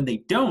 And when they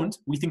don't,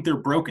 we think they're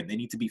broken. They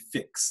need to be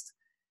fixed.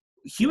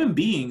 Human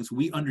beings,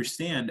 we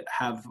understand,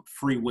 have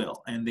free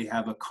will and they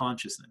have a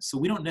consciousness. So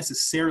we don't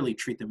necessarily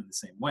treat them in the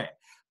same way.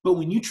 But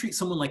when you treat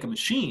someone like a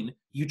machine,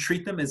 you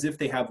treat them as if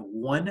they have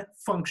one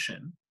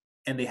function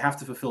and they have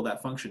to fulfill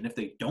that function. If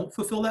they don't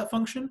fulfill that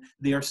function,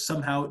 they are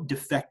somehow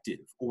defective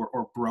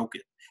or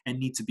broken and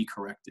need to be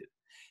corrected.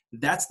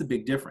 That's the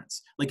big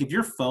difference. Like if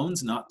your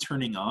phone's not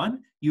turning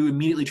on, you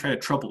immediately try to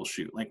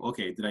troubleshoot. Like,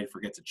 okay, did I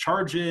forget to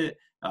charge it?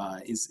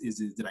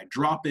 Did I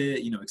drop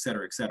it? You know, et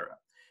cetera, et cetera.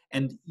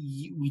 And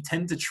we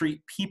tend to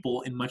treat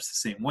people in much the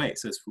same way,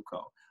 says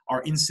Foucault.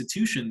 Our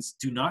institutions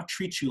do not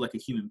treat you like a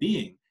human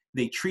being.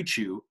 They treat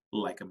you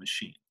like a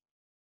machine.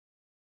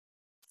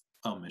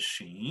 A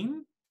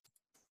machine?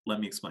 Let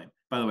me explain.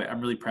 By the way,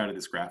 I'm really proud of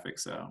this graphic,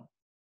 so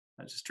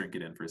I'll just drink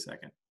it in for a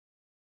second.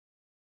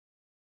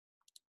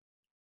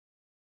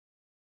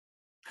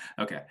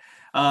 Okay,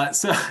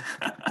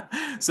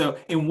 so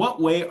in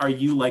what way are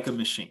you like a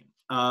machine?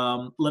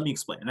 Let me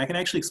explain, and I can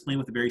actually explain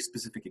with a very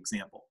specific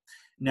example.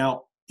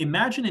 Now,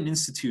 imagine an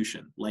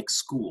institution like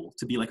school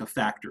to be like a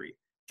factory,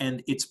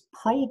 and its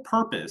whole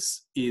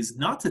purpose is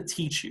not to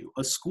teach you.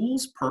 A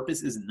school's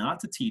purpose is not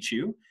to teach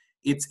you.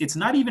 It's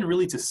not even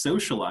really to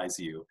socialize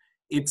you.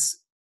 It's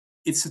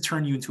to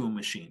turn you into a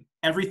machine.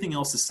 Everything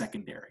else is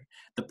secondary.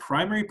 The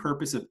primary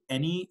purpose of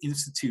any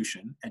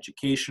institution,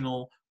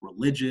 educational,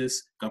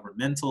 religious,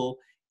 governmental,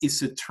 is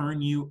to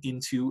turn you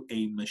into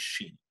a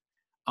machine,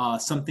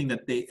 something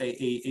that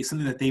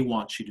they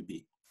want you to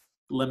be.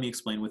 Let me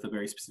explain with a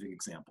very specific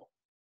example.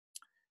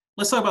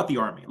 Let's talk about the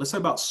army. Let's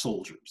talk about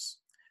soldiers.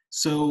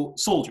 So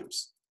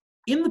soldiers.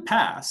 In the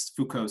past,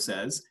 Foucault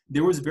says,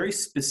 there was a very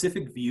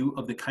specific view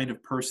of the kind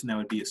of person that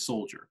would be a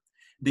soldier.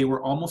 They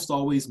were almost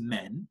always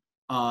men,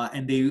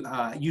 and they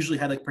usually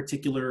had like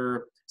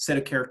particular set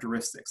of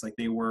characteristics. Like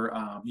they were,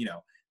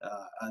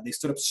 they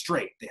stood up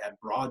straight. They had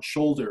broad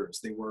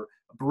shoulders. They were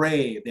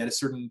brave. They had a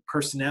certain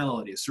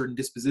personality, a certain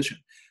disposition.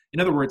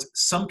 In other words,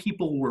 some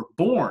people were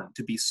born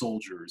to be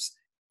soldiers,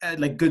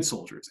 like good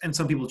soldiers, and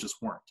some people just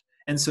weren't.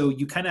 And so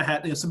you kind of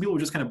had, some people were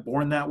just kind of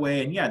born that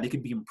way, and yeah, they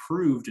could be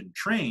improved and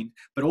trained,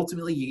 but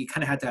ultimately you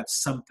kind of had to have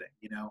something,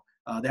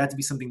 there had to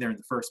be something there in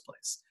the first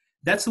place.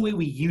 That's the way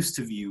we used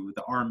to view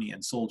the army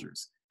and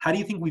soldiers. How do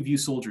you think we view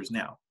soldiers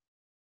now?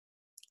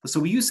 So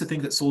we used to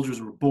think that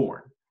soldiers were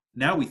born.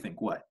 Now we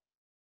think what?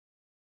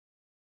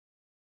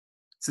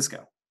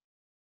 Cisco.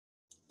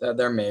 That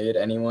they're made.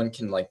 Anyone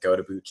can like go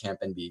to boot camp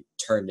and be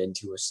turned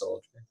into a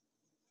soldier.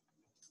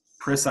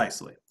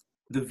 Precisely.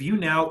 The view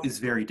now is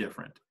very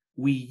different.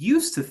 We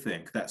used to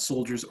think that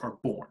soldiers are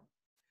born.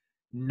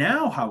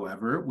 Now,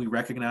 however, we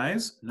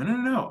recognize,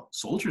 no.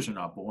 Soldiers are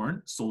not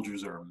born.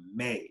 Soldiers are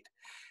made.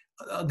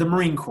 The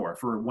Marine Corps,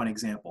 for one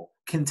example,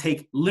 can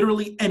take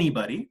literally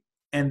anybody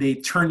and they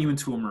turn you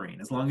into a Marine.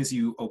 As long as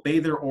you obey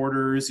their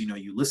orders,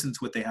 you listen to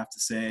what they have to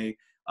say,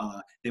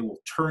 they will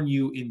turn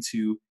you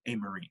into a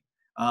Marine.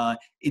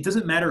 It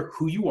doesn't matter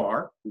who you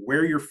are,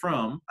 where you're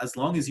from, as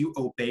long as you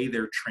obey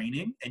their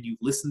training and you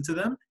listen to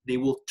them, they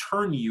will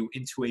turn you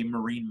into a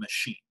Marine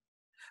machine.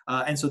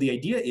 And so the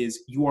idea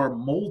is you are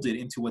molded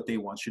into what they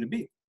want you to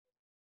be.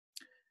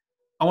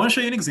 I want to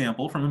show you an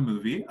example from a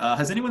movie.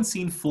 Has anyone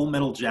seen Full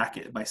Metal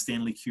Jacket by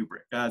Stanley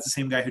Kubrick? It's the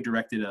same guy who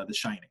directed The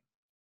Shining.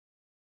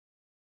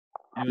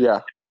 Anyone? Yeah.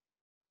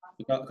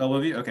 A couple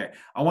of you? Okay.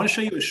 I want to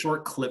show you a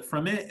short clip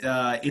from it.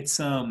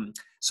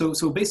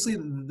 So basically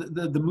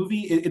the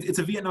movie, it's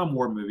a Vietnam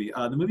War movie.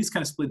 The movie's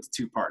kind of split into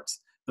two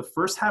parts. The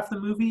first half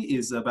of the movie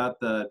is about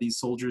these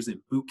soldiers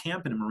in boot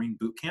camp, in a Marine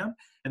boot camp,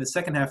 and the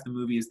second half of the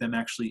movie is them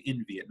actually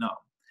in Vietnam.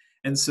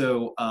 And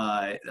so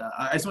I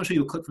just want to show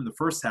you a clip from the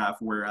first half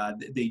where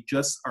they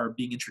just are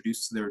being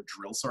introduced to their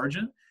drill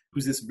sergeant,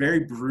 who's this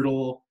very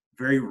brutal,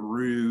 very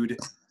rude,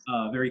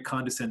 very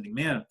condescending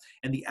man.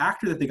 And the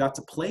actor that they got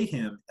to play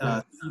him,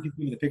 you can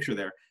see in the picture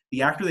there,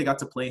 the actor they got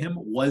to play him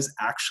was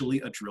actually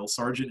a drill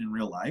sergeant in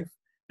real life.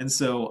 And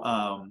so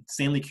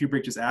Stanley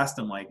Kubrick just asked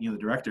him, like, the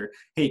director,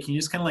 hey, can you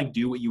just kind of like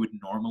do what you would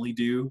normally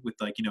do with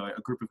like,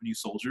 a group of new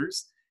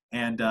soldiers?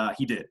 And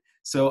he did.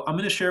 So I'm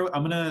going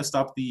to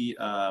stop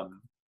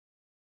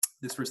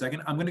this for a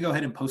second. I'm going to go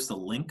ahead and post a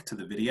link to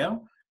the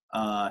video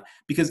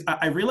because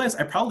I realized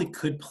I probably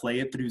could play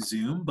it through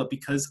Zoom, but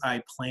because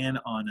I plan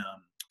on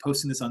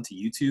posting this onto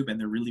YouTube and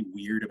they're really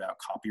weird about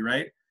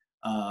copyright,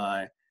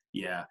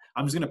 yeah,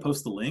 I'm just going to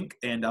post the link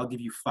and I'll give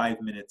you 5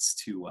 minutes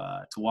to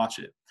watch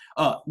it.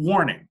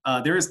 Warning,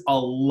 there is a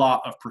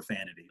lot of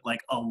profanity,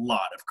 like a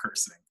lot of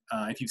cursing.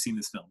 If you've seen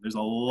this film, there's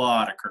a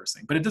lot of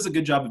cursing, but it does a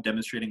good job of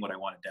demonstrating what I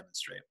want to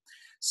demonstrate.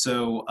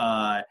 So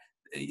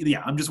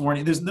yeah, I'm just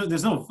warning. There's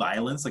no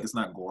violence, like it's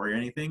not gory or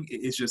anything.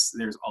 It's just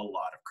there's a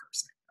lot of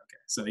cursing. Okay,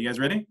 so you guys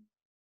ready?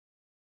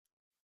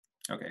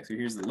 Okay, so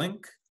here's the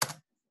link.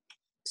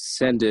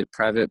 Send it,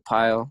 private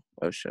pile.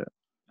 Oh shit.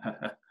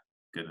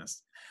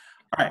 Goodness.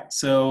 All right,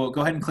 so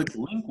go ahead and click the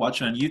link,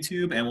 watch it on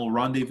YouTube, and we'll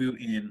rendezvous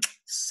in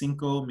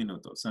 5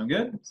 minutos. Sound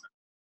good?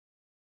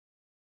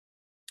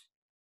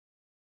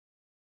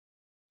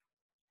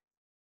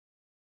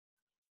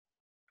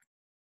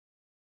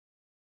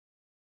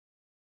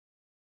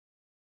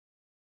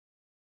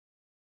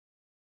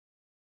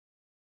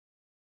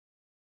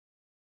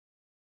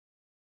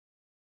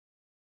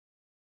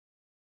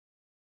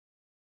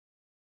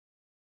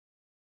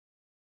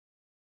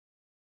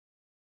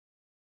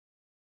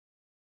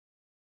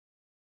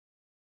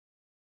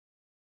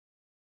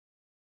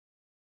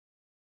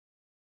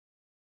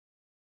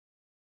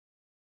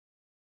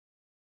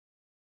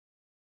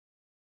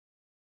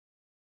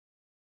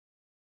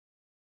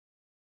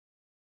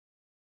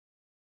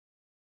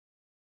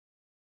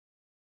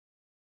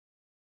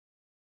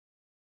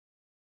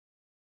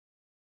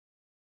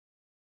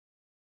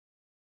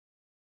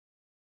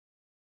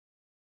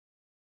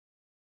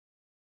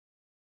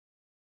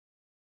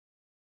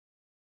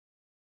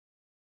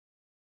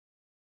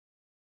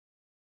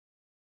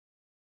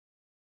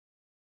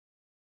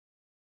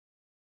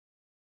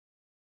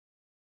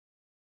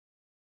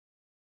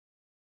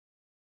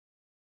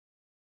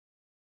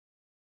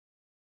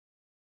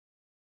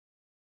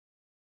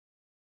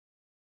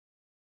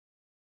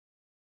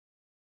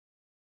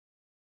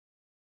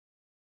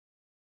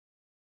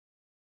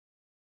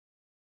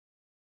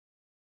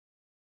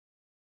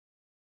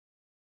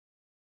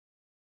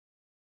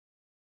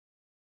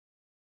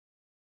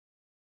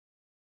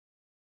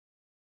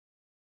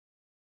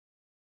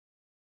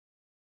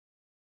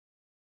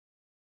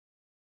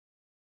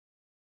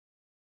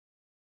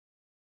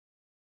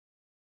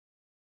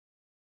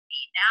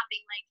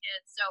 Napping my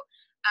kids. So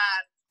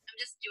I'm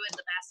just doing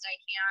the best I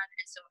can,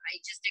 and so I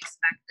just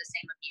expect the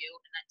same of you,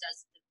 and that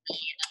does mean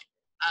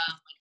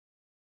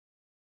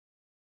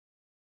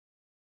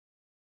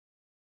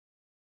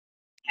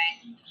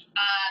okay.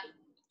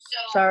 So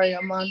Sorry,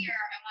 I'm on here,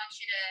 I want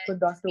you to with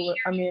Dr.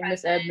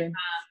 Miss Edmond.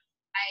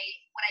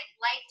 What I'd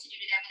like to do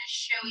today, I'm going to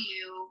show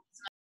you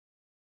some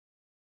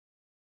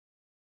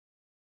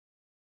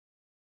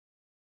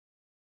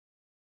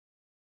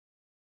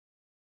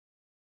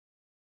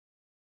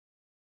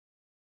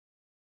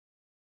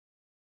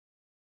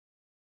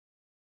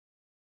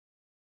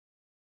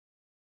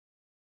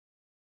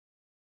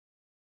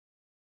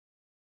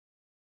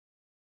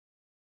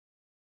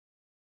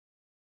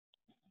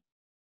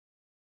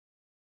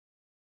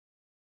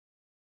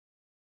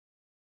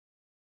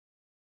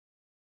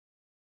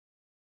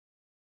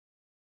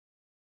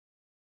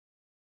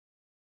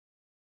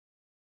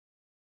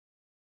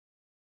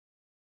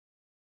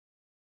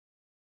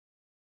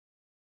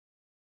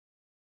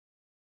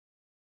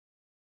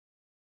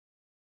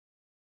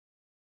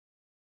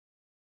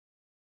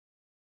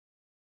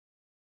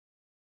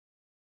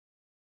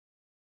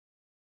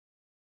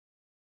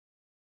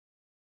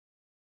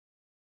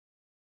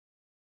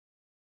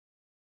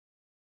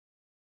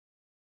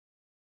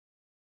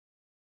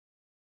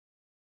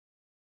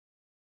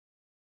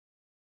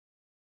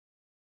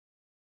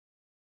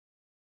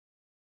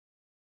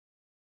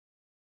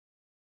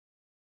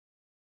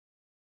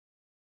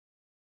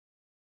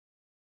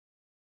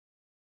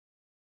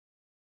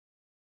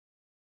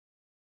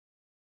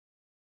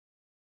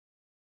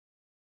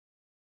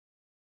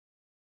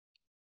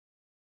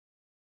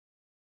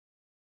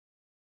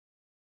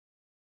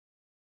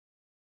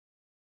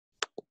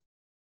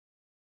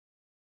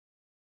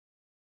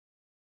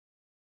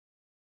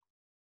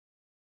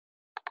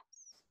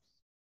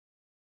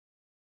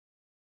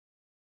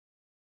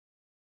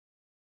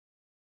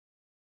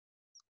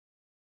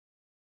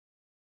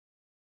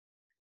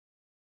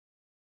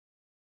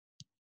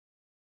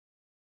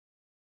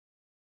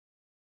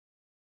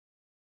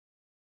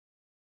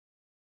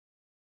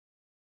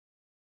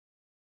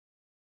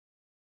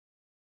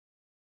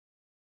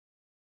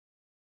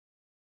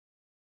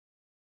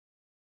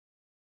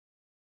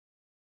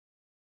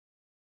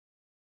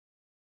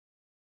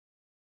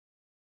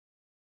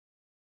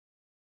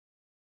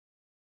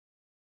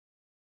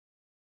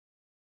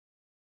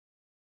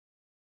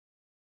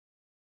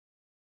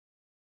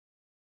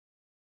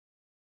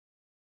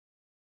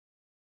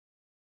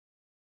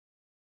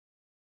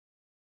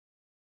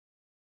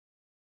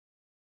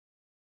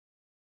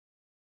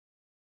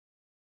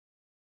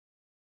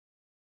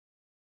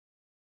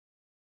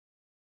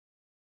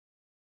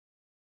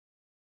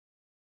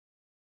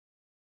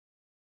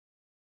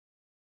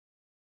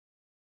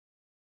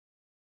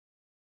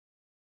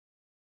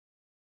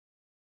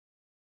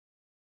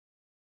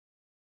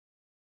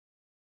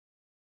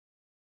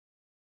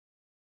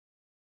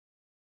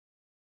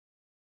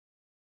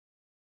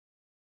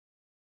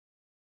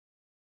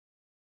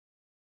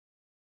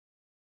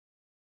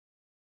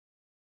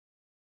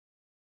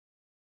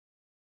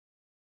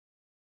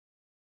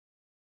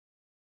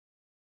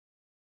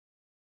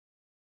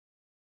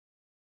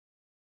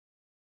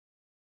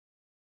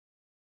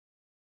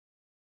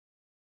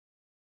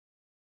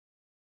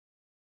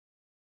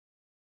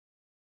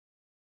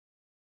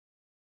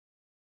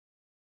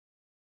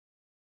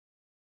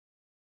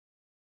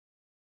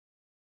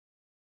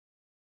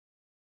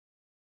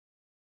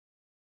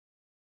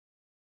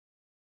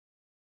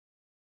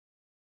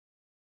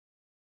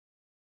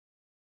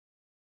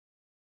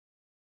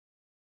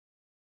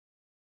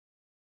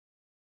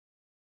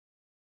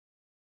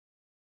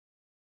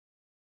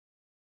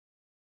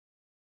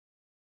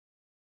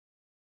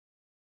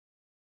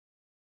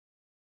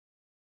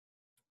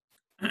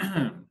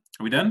Are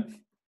we done?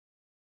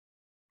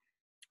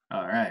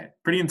 All right.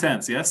 Pretty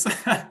intense, yes?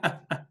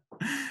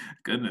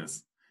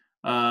 Goodness.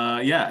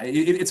 Yeah,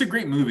 it's a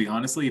great movie,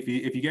 honestly.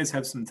 If you guys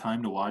have some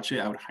time to watch it,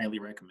 I would highly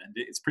recommend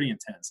it. It's pretty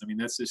intense. I mean,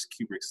 that's just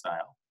Kubrick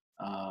style.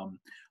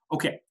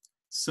 Okay,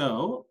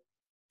 so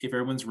if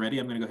everyone's ready,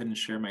 I'm going to go ahead and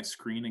share my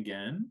screen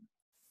again.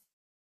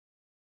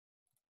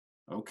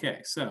 Okay,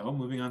 so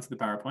moving on to the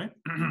PowerPoint.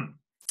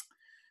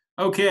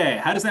 Okay,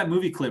 how does that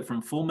movie clip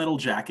from Full Metal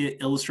Jacket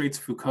illustrates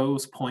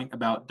Foucault's point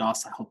about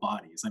docile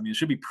bodies? I mean, it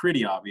should be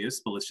pretty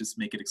obvious, but let's just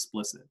make it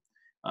explicit.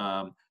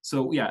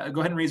 So yeah, go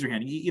ahead and raise your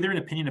hand. Either an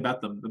opinion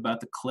about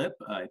the clip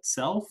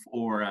itself,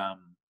 or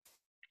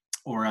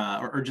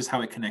just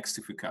how it connects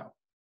to Foucault.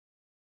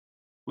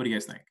 What do you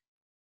guys think?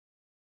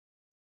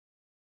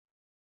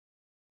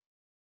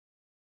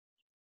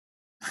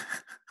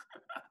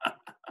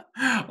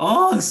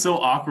 Oh, it's so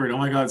awkward. Oh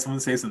my God, someone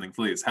say something,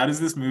 please. How does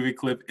this movie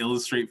clip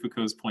illustrate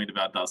Foucault's point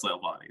about docile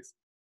bodies?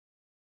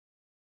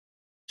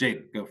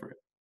 Jaden, go for it.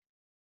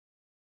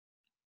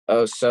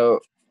 Oh, so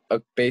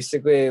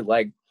basically,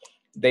 like,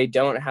 they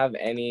don't have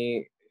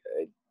any,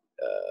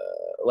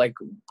 like,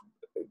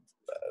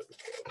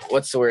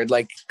 what's the word?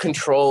 Like,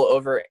 control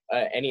over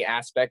any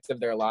aspect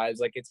of their lives.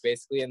 Like, it's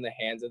basically in the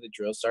hands of the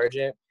drill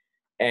sergeant,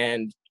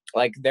 and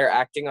like they're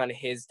acting on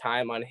his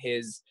time, on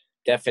his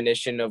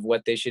definition of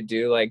what they should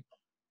do. Like,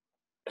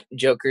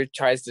 Joker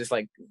tries to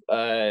like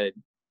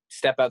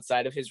step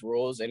outside of his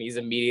rules, and he's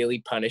immediately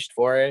punished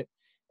for it.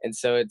 And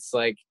so it's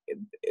like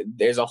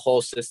there's a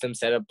whole system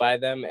set up by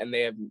them, and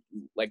they have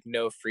like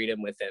no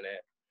freedom within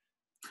it.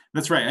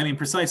 That's right. I mean,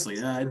 precisely.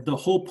 The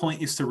whole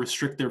point is to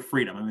restrict their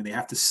freedom. I mean, they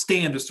have to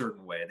stand a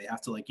certain way. They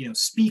have to, like,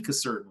 speak a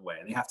certain way.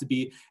 They have to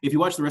be. If you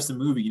watch the rest of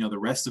the movie, the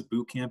rest of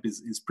boot camp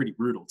is pretty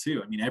brutal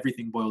too. I mean,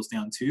 everything boils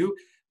down to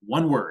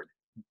one word: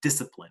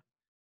 discipline.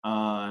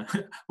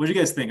 What do you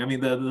guys think? I mean,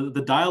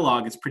 the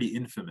dialogue is pretty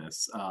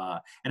infamous,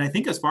 and I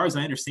think, as far as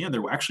I understand,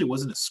 there actually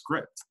wasn't a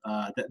script.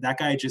 That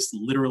guy just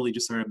literally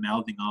just started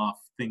mouthing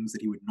off things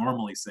that he would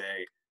normally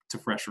say to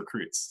fresh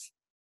recruits.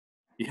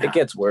 Yeah. It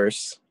gets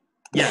worse.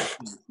 Yeah,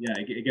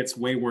 it gets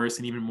way worse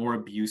and even more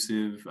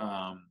abusive.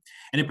 And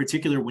in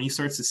particular, when he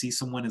starts to see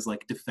someone as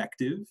like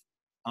defective,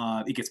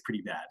 it gets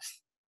pretty bad.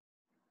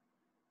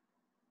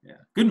 Yeah,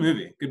 good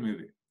movie. Good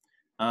movie.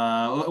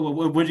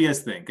 What do you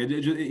guys think?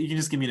 You can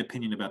just give me an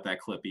opinion about that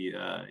clip.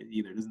 Either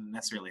it doesn't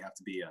necessarily have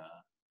to be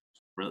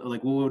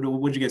like. What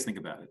do you guys think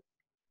about it?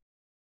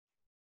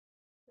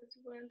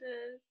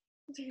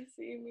 Do you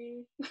see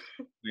me?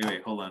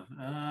 Wait, hold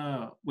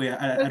on. Wait,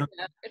 I don't.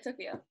 It's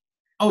Sophia.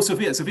 Oh,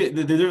 Sophia,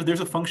 there's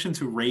a function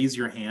to raise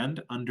your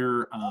hand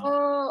under.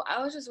 Oh,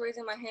 I was just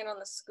raising my hand on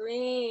the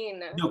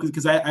screen. No,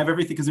 because I have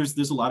everything, because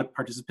there's a lot of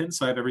participants,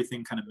 so I have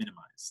everything kind of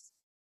minimized.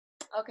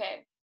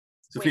 Okay.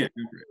 Sophia,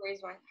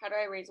 how do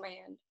I raise my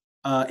hand?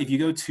 if you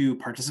go to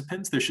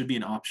participants, there should be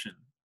an option.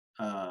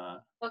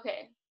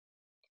 Okay.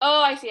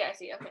 Oh, I see.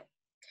 Okay.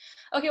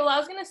 Okay, well, I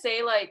was gonna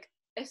say, like,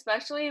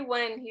 especially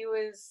when he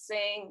was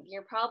saying,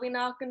 you're probably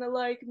not gonna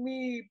like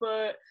me,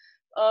 but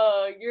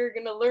you're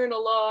gonna learn a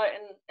lot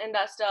and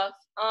that stuff.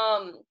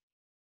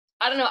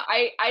 I don't know,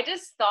 I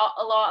just thought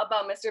a lot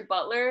about Mr.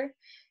 Butler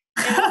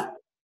and,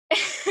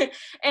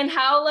 and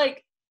how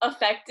like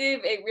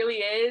effective it really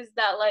is,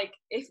 that like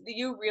if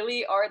you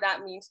really are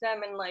that mean to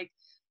them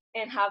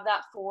and have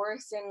that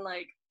force and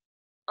like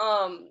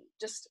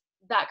just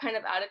that kind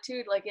of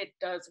attitude, like it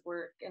does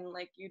work, and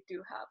like you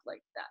do have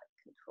like that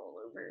control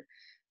over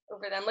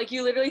them. Like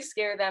you literally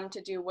scare them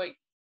to do what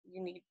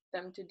you need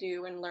them to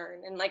do and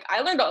learn. And like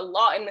I learned a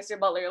lot in Mr.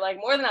 Butler, like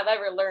more than I've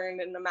ever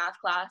learned in the math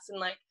class, and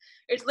like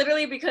it's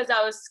literally because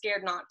I was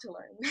scared not to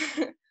learn.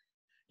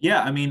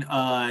 Yeah, I mean,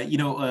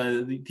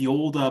 the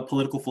old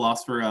political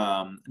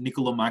philosopher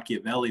Niccolo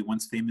Machiavelli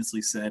once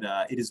famously said,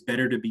 "It is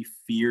better to be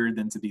feared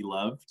than to be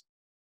loved."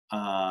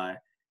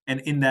 And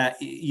in that,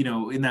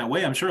 in that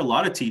way, I'm sure a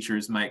lot of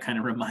teachers might kind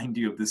of remind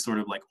you of this sort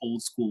of like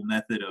old school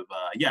method of,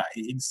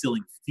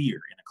 instilling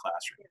fear in a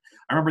classroom.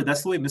 I remember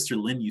that's the way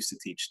Mr. Lin used to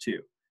teach too.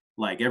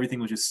 Like everything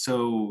was just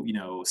so,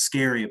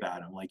 scary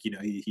about him. Like,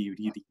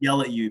 he'd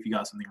yell at you if you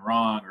got something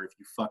wrong or if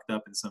you fucked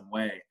up in some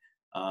way.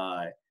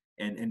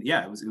 And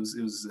yeah,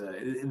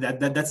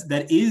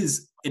 that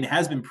is and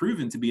has been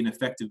proven to be an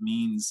effective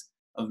means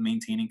of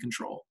maintaining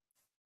control.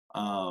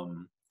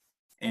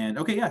 And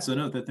okay, yeah. So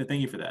no,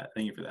 thank you for that.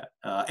 Thank you for that.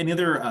 Any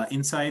other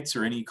insights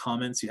or any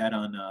comments you had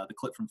on the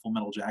clip from Full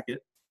Metal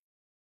Jacket?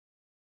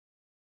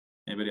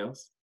 Anybody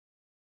else?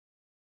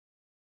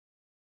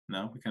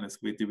 No,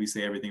 did we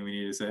say everything we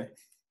needed to say?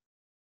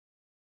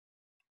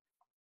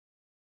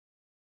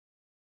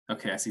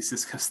 Okay, I see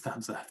Cisco's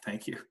thumbs up.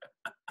 Thank you.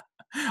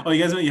 Oh,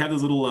 you guys know you have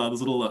those little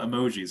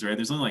emojis, right?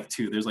 There's only like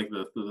two. There's like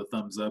the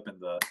thumbs up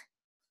and the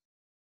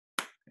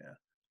yeah.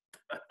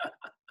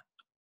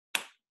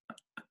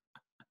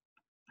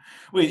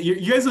 Wait,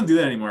 you guys don't do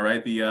that anymore,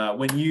 right? The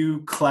when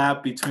you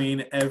clap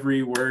between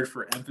every word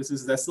for emphasis,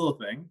 is that still a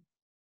thing?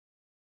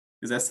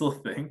 Is that still a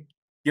thing?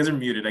 You guys are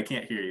muted. I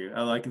can't hear you.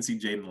 Although I can see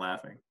Jaden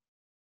laughing.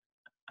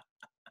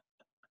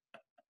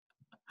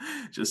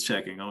 Just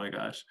checking. Oh my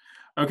gosh.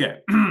 Okay.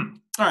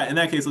 All right, in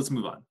that case, let's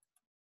move on.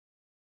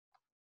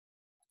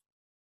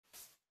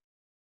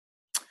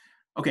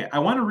 Okay, I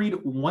want to read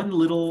one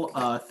little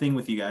thing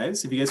with you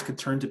guys. If you guys could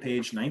turn to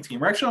page 19.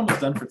 We're actually almost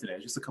done for today.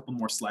 Just a couple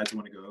more slides I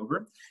want to go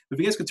over. But if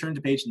you guys could turn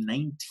to page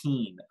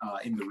 19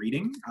 in the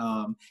reading.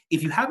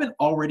 If you haven't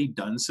already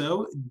done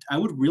so, I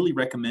would really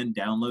recommend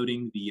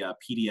downloading the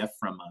PDF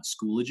from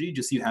Schoology,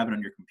 just so you have it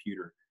on your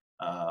computer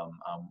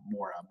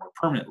more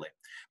permanently.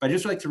 But I'd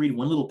just like to read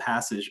one little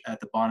passage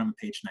at the bottom of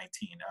page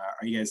 19.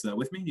 Are you guys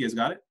with me? You guys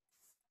got it?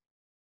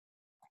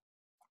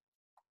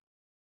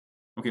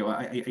 Okay, well,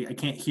 I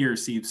can't hear or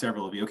see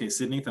several of you. Okay,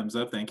 Sydney, thumbs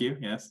up, thank you.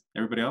 Yes,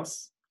 everybody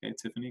else? Okay,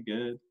 Tiffany,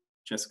 good.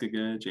 Jessica,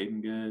 good.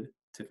 Jaden, good.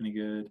 Tiffany,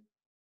 good.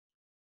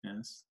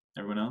 Yes,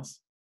 everyone else?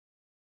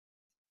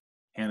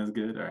 Hannah's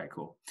good, all right,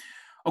 cool.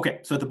 Okay,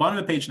 so at the bottom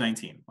of page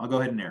 19, I'll go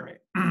ahead and narrate.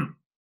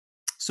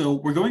 So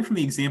we're going from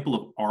the example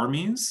of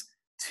armies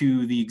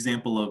to the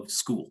example of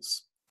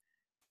schools.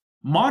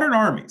 Modern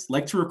armies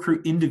like to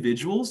recruit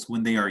individuals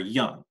when they are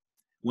young,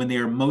 when they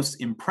are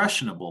most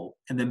impressionable,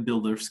 and then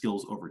build their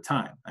skills over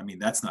time. I mean,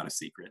 that's not a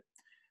secret.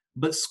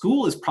 But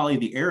school is probably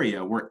the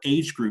area where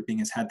age grouping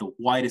has had the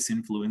widest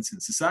influence in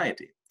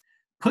society.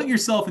 Put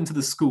yourself into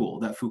the school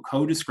that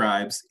Foucault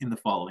describes in the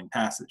following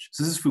passage.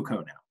 So this is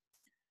Foucault now.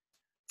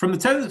 From the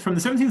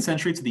 17th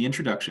century to the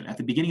introduction at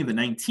the beginning of the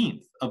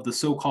 19th of the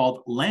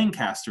so-called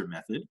Lancaster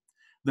method,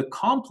 the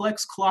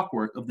complex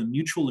clockwork of the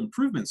mutual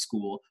improvement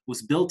school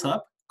was built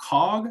up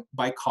cog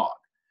by cog.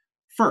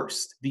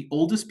 First, the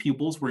oldest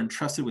pupils were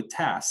entrusted with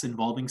tasks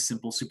involving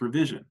simple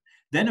supervision,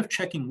 then of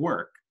checking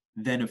work,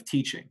 then of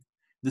teaching.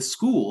 The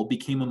school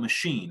became a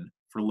machine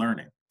for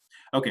learning.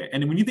 Okay,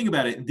 and when you think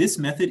about it, this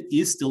method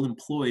is still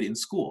employed in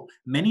school.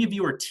 Many of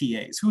you are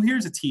TAs. Who here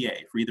is a TA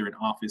for either an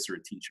office or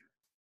a teacher?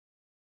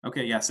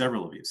 Okay, yeah,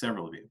 several of you.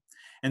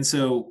 And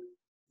so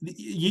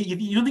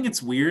you don't think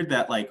it's weird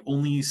that like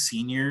only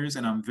seniors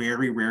and on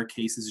very rare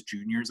cases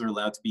juniors are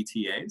allowed to be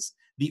TAs?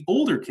 The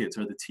older kids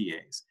are the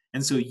TAs.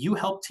 And so you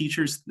help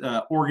teachers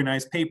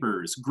organize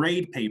papers,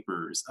 grade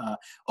papers.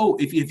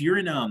 If you're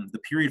in the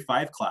period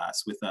 5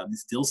 class with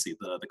Ms. Dilsey,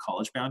 the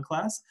college-bound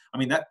class, I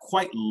mean, that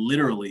quite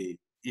literally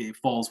it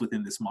falls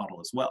within this model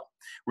as well,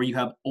 where you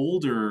have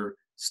older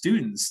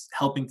students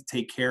helping to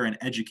take care and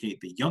educate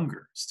the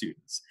younger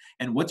students.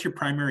 And what's your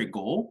primary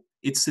goal?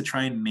 It's to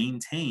try and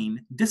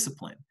maintain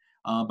discipline.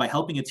 By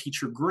helping a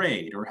teacher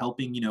grade or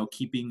helping,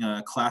 keeping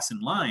a class in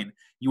line,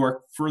 you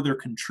are further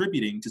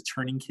contributing to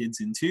turning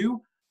kids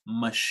into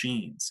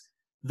machines.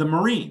 The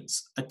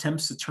Marines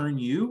attempts to turn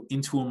you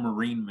into a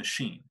Marine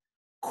machine.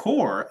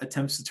 Core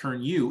attempts to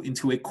turn you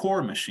into a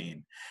core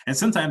machine. And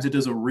sometimes it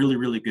does a really,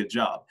 really good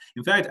job.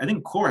 In fact, I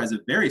think core has a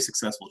very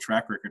successful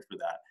track record for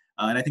that.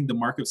 And I think the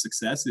mark of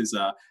success is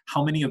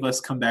how many of us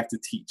come back to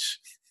teach.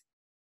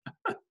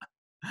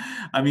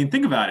 I mean,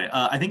 think about it.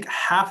 I think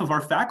half of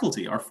our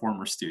faculty are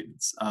former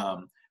students.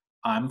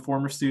 I'm a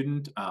former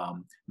student,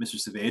 Mr.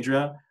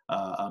 Saavedra,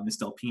 Ms.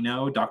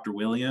 Delpino, Dr.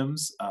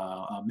 Williams,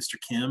 Mr.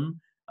 Kim,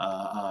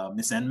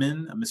 Ms.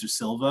 Enman, Mr.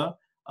 Silva.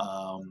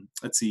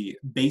 Let's see,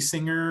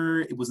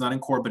 Basinger, it was not in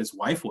core, but his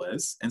wife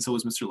was, and so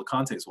was Mr.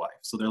 LeConte's wife.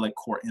 So they're like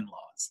core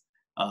in-laws.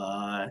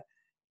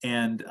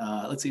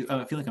 Let's see,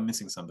 I feel like I'm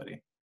missing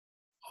somebody.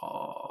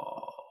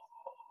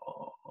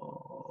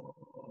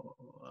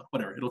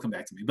 Whatever, it'll come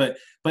back to me. But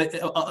I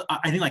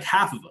think like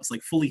half of us,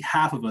 like fully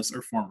half of us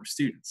are former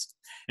students.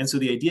 And so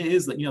the idea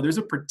is that, there's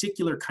a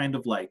particular kind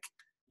of like,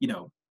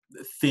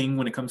 thing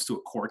when it comes to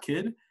a core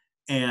kid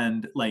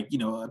and like,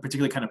 a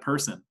particular kind of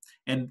person.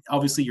 And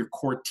obviously your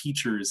core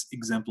teachers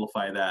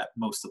exemplify that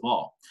most of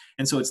all.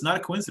 And so it's not a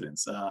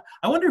coincidence.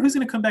 I wonder who's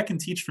going to come back and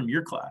teach from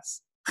your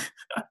class.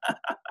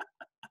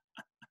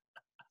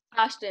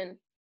 Ashton.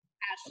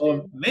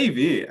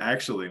 Maybe,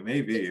 actually,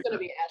 maybe. It's going to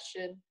be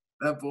Ashton.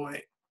 That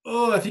boy.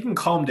 Oh, if he can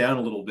calm down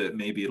a little bit,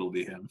 maybe it'll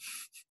be him.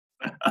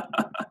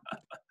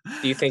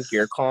 Do you think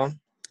you're calm?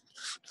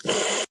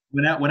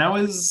 When I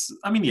was,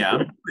 I mean, yeah,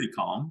 I'm pretty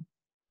calm.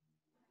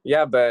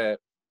 Yeah, but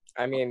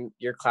I mean,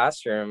 your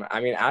classroom,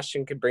 I mean,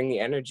 Ashton could bring the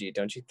energy,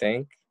 don't you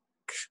think?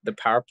 The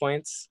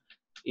PowerPoints,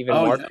 even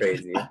more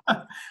crazy.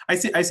 I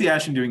see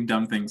Ashton doing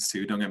dumb things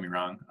too, don't get me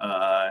wrong.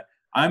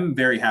 I'm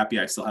very happy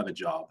I still have a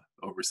job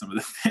over some of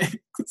the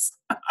things.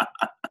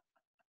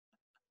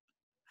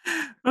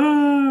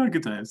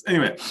 Good times.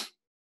 Anyway,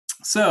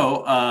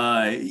 so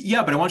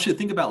yeah, but I want you to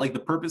think about like the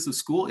purpose of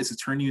school is to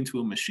turn you into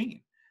a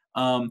machine.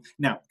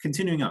 Now,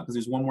 continuing on, because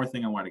there's one more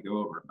thing I want to go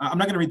over. I'm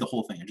not going to read the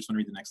whole thing. I just want to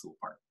read the next little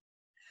part.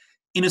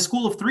 In a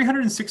school of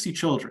 360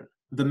 children,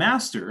 the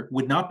master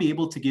would not be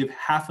able to give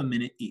half a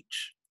minute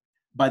each.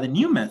 By the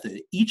new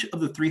method, each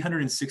of the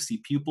 360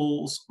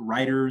 pupils,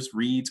 writers,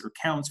 reads, or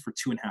counts for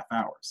 2.5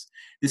 hours.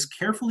 This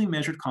carefully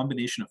measured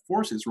combination of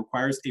forces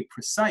requires a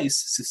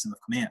precise system of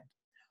command.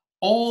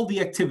 All the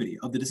activity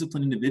of the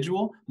disciplined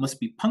individual must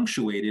be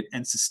punctuated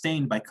and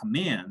sustained by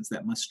commands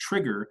that must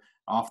trigger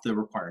off the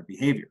required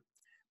behavior.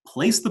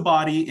 Place the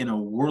body in a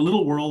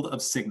little world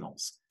of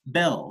signals,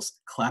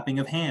 bells, clapping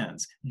of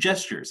hands,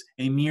 gestures,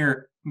 a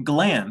mere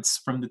glance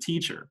from the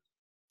teacher.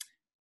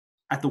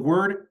 At the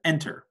word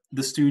enter,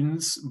 the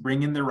students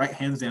bring in their right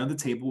hands down the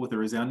table with a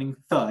resounding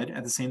thud,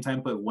 at the same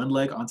time put one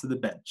leg onto the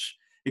bench,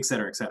 et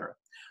cetera, et cetera.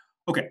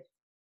 Okay,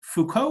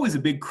 Foucault is a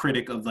big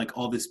critic of like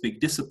all this big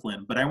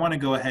discipline, but I want to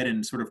go ahead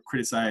and sort of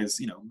criticize,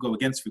 go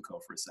against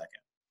Foucault for a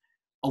second.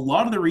 A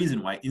lot of the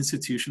reason why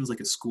institutions like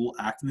a school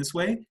act in this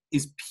way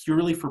is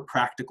purely for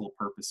practical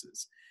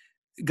purposes.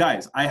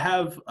 Guys, I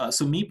have,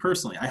 so me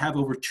personally, I have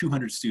over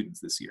 200 students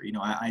this year.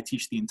 I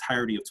teach the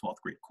entirety of 12th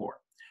grade core.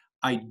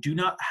 I do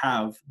not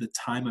have the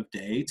time of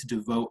day to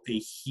devote a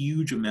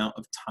huge amount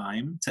of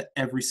time to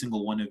every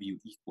single one of you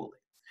equally.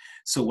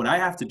 So what I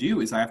have to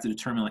do is I have to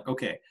determine like,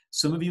 okay,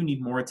 some of you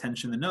need more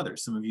attention than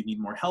others. Some of you need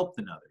more help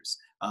than others.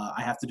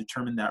 I have to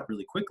determine that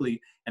really quickly,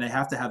 and I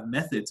have to have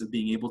methods of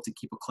being able to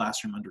keep a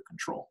classroom under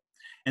control.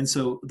 And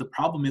so the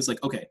problem is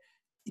like, okay,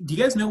 do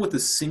you guys know what the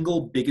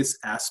single biggest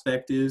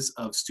aspect is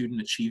of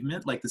student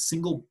achievement? Like the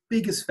single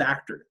biggest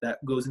factor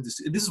that goes into,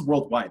 this is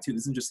worldwide too,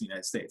 this isn't just the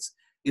United States.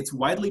 It's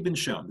widely been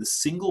shown the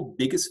single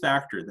biggest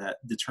factor that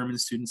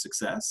determines student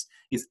success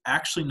is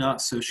actually not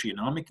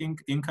socioeconomic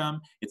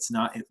income, it's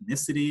not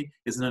ethnicity,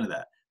 it's none of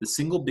that. The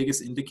single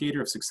biggest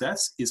indicator of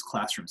success is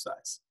classroom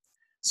size.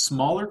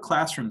 Smaller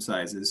classroom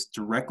sizes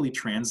directly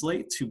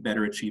translate to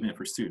better achievement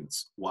for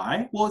students.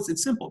 Why? Well,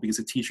 it's simple, because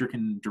a teacher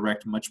can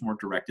direct much more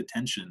direct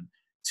attention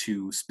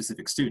to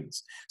specific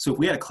students. So if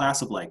we had a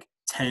class of like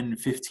 10,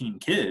 15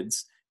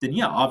 kids, then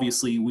yeah,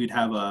 obviously we'd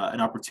have an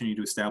opportunity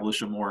to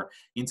establish a more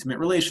intimate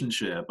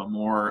relationship, a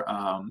more,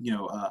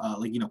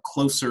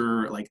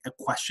 closer, like a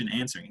question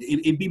answering.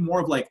 It'd be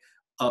more of like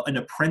an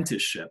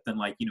apprenticeship than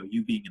like,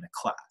 you being in a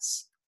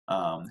class.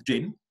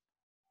 Jaden?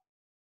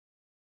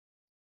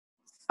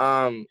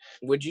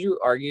 Would you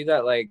argue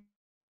that like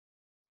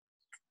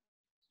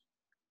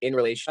in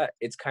relation,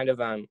 it's kind of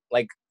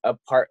like a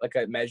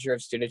measure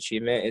of student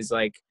achievement is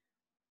like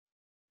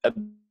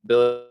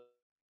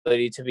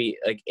ability to be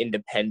like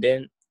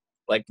independent,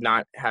 like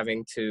not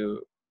having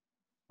to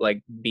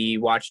like be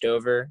watched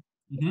over,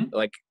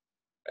 like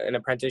an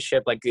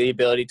apprenticeship, like the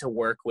ability to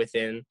work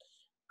within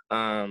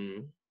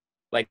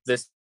like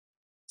this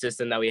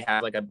system that we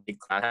have, like a big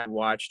class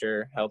watched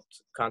or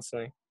helped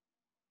constantly?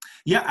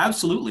 Yeah,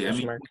 absolutely. I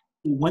mean,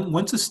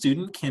 once a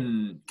student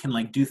can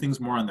like do things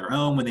more on their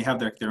own, when they have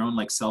their own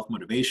like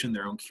self-motivation,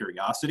 their own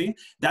curiosity,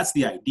 that's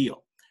the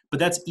ideal. But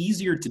that's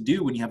easier to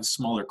do when you have a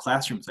smaller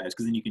classroom size,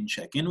 because then you can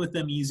check in with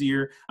them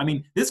easier. I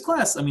mean, this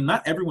class, I mean,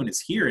 not everyone is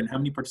here. And how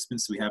many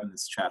participants do we have in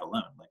this chat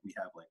alone? Like we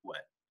have like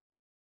what?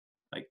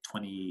 Like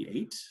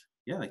 28?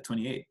 Yeah, like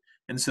 28.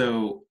 And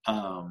so,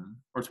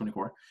 or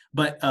 24.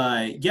 But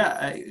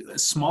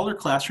smaller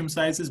classroom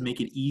sizes make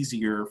it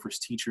easier for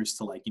teachers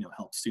to like,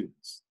 help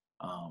students.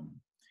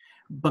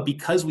 But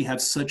because we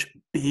have such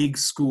big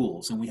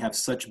schools and we have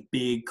such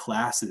big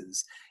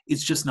classes,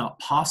 it's just not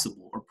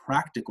possible or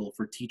practical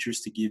for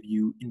teachers to give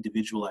you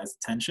individualized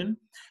attention.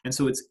 And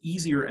so it's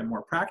easier and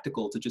more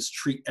practical to just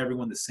treat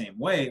everyone the same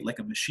way, like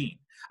a machine.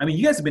 I mean,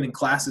 you guys have been in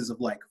classes of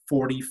like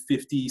 40,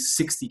 50,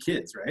 60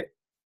 kids, right?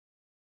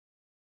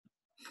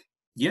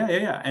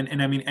 Yeah.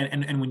 And I mean,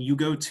 and when you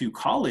go to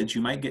college,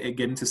 you might get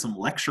into some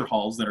lecture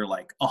halls that are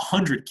like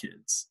 100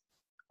 kids.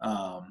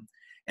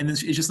 And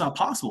it's just not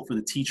possible for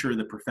the teacher or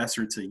the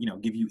professor to,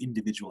 give you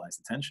individualized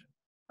attention.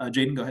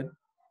 Jaden, go ahead.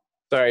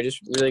 Sorry,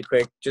 just really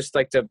quick, just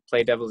like to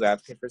play devil's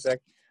advocate for a sec.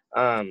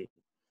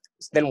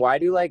 Then why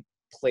do like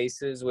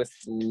places with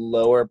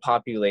lower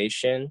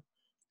population,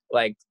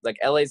 like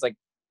LA is like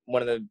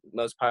one of the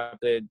most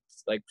populated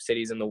like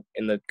cities in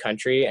the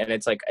country, and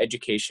it's like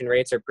education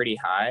rates are pretty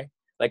high,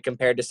 like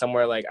compared to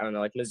somewhere like, I don't know,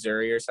 like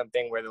Missouri or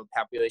something, where the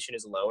population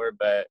is lower,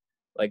 but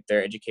like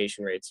their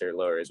education rates are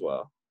lower as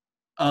well?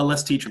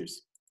 Less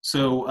teachers.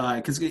 So,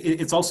 because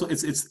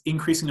it's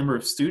increasing number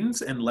of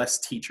students and less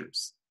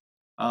teachers.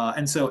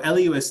 And so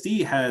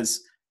LAUSD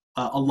has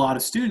a lot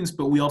of students,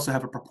 but we also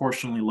have a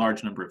proportionally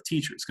large number of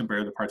teachers compared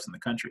to other parts in the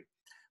country.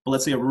 But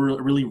let's say a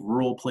really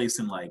rural place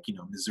in like,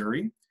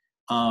 Missouri.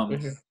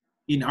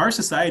 In our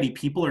society,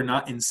 people are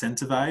not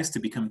incentivized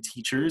to become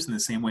teachers in the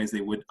same way as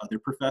they would other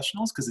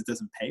professionals, because it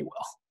doesn't pay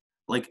well.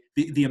 Like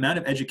the amount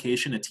of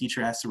education a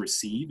teacher has to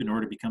receive in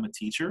order to become a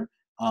teacher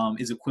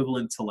is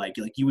equivalent to like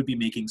you would be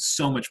making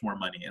so much more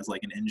money as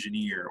like an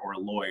engineer or a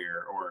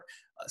lawyer or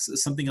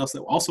something else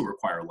that will also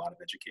require a lot of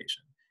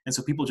education. And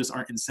so people just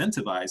aren't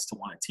incentivized to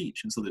want to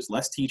teach. And so there's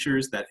less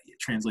teachers, that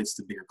translates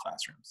to bigger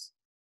classrooms.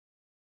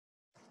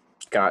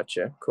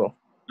 Gotcha. Cool.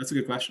 That's a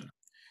good question.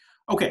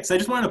 Okay, so I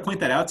just wanted to point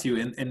that out to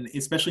you, and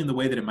especially in the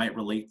way that it might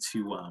relate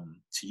to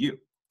you.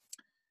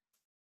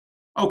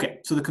 Okay,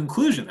 so the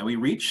conclusion that we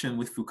reach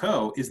with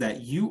Foucault is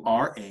that you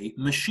are a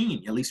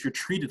machine. At least you're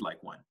treated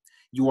like one.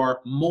 You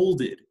are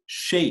molded,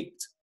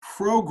 shaped,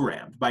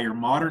 programmed by your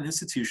modern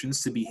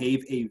institutions to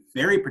behave a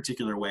very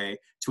particular way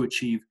to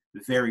achieve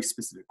very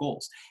specific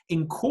goals.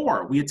 In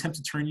core, we attempt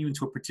to turn you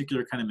into a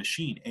particular kind of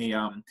machine,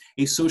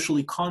 a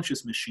socially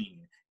conscious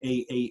machine,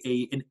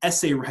 an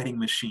essay writing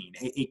machine,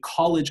 a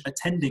college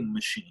attending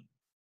machine.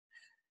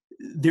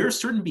 there are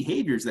certain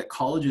behaviors that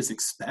colleges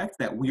expect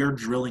that we are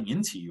drilling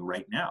into you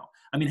right now.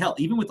 I mean, hell,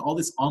 even with all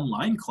this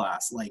online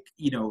class, like,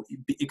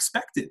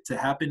 expect it to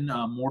happen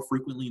more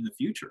frequently in the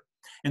future.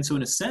 And so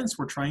in a sense,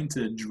 we're trying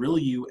to drill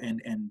you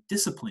and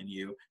discipline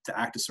you to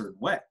act a certain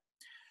way.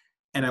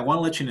 And I want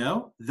to let you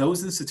know,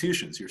 those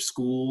institutions, your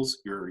schools,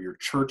 your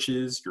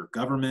churches, your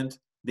government,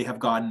 they have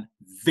gotten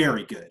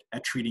very good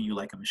at treating you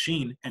like a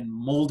machine and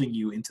molding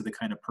you into the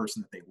kind of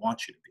person that they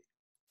want you to be.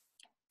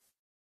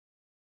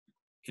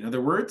 In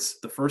other words,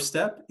 the first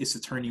step is to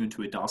turn you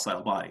into a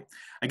docile body.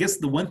 I guess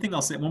the one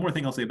more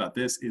thing I'll say about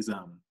this is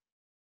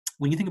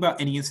when you think about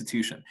any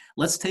institution,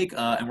 let's take,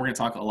 and we're going to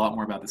talk a lot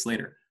more about this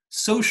later,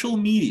 social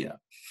media,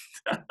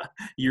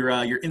 your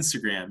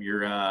Instagram,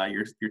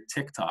 your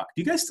TikTok.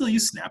 Do you guys still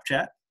use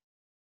Snapchat?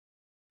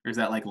 Or is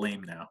that like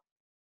lame now?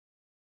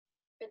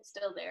 It's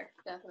still there,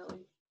 definitely.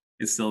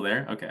 It's still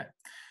there? Okay.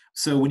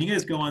 So when you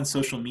guys go on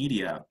social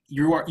media,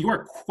 you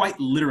are quite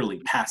literally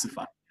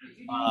pacified.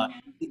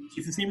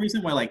 It's the same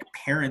reason why like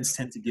parents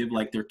tend to give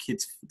like their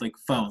kids like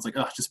phones, like,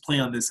 oh, just play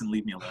on this and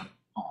leave me alone.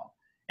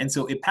 And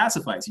so it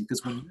pacifies you,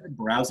 because when you're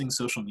browsing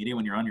social media,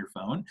 when you're on your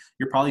phone,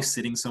 you're probably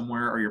sitting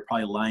somewhere or you're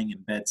probably lying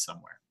in bed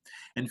somewhere.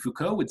 And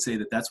Foucault would say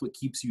that that's what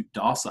keeps you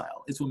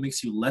docile. It's what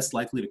makes you less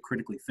likely to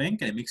critically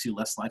think, and it makes you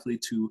less likely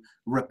to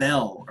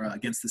rebel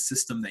against the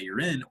system that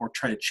you're in or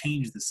try to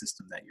change the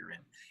system that you're in.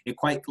 It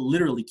quite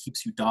literally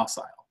keeps you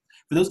docile.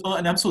 For those,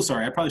 and I'm so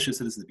sorry, I probably should have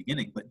said this at the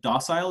beginning, but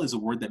docile is a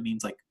word that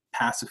means like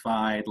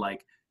pacified,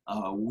 like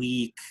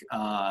weak,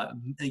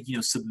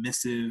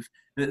 submissive.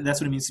 That's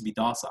what it means to be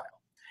docile.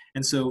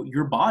 And so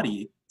your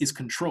body is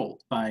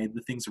controlled by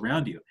the things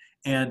around you.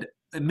 And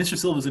Mr.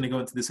 Silva is going to go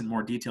into this in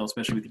more detail,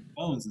 especially with your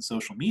phones and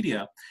social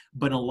media.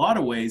 But in a lot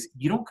of ways,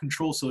 you don't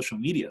control social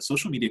media.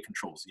 Social media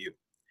controls you.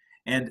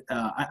 And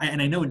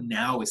I know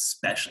now,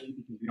 especially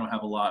because we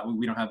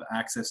don't have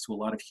access to a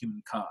lot of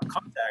human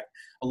contact.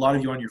 A lot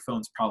of you on your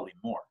phones, probably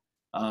more.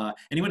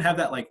 Anyone have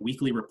that like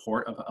weekly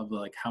report of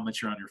like how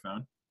much you're on your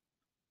phone?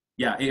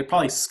 Yeah, it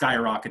probably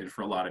skyrocketed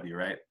for a lot of you,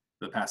 right?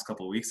 The past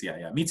couple of weeks.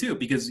 Yeah, me too.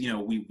 Because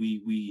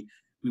we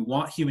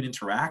want human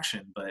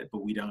interaction, but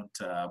we don't.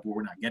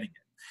 We're not getting it.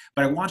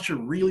 But I want you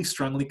to really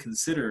strongly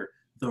consider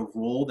the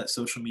role that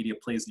social media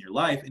plays in your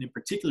life, and in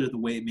particular, the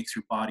way it makes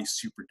your body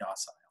super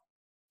docile.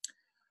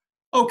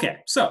 Okay,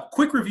 so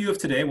quick review of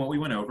today, what we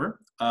went over.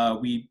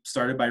 We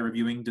started by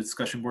reviewing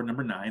discussion board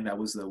number 9. That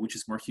was which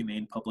is more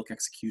humane, public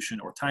execution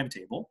or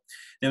timetable.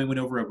 Then we went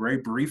over a very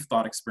brief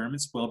thought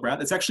experiment, spoiled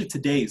brat. It's actually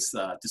today's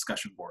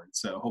discussion board,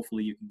 so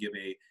hopefully you can give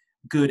a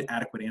good,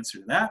 adequate answer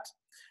to that.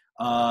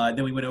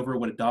 Then we went over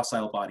what a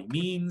docile body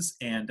means,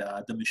 and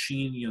the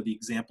machine, the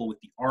example with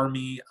the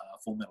army,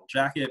 Full Metal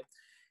Jacket.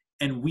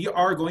 And we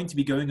are going to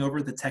be going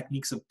over the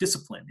techniques of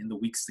discipline in the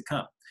weeks to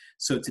come.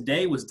 So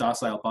today was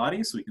docile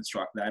body, so we can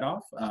struck that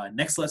off.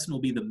 Next lesson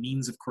will be the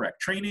means of correct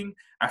training.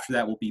 After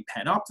that will be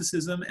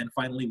panopticism. And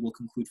finally, we'll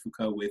conclude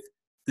Foucault with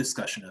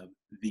discussion of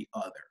the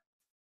other.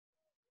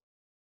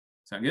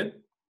 Sound good?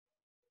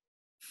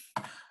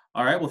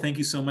 All right, well, thank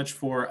you so much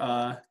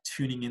for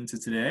tuning into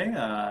today.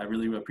 I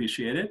really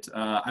appreciate it.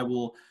 I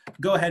will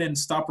go ahead and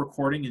stop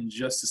recording in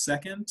just a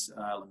second.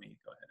 Let me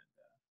go ahead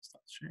and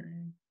stop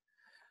sharing.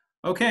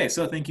 Okay,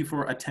 so thank you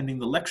for attending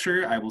the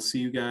lecture. I will see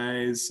you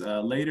guys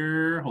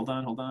later. Hold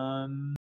on.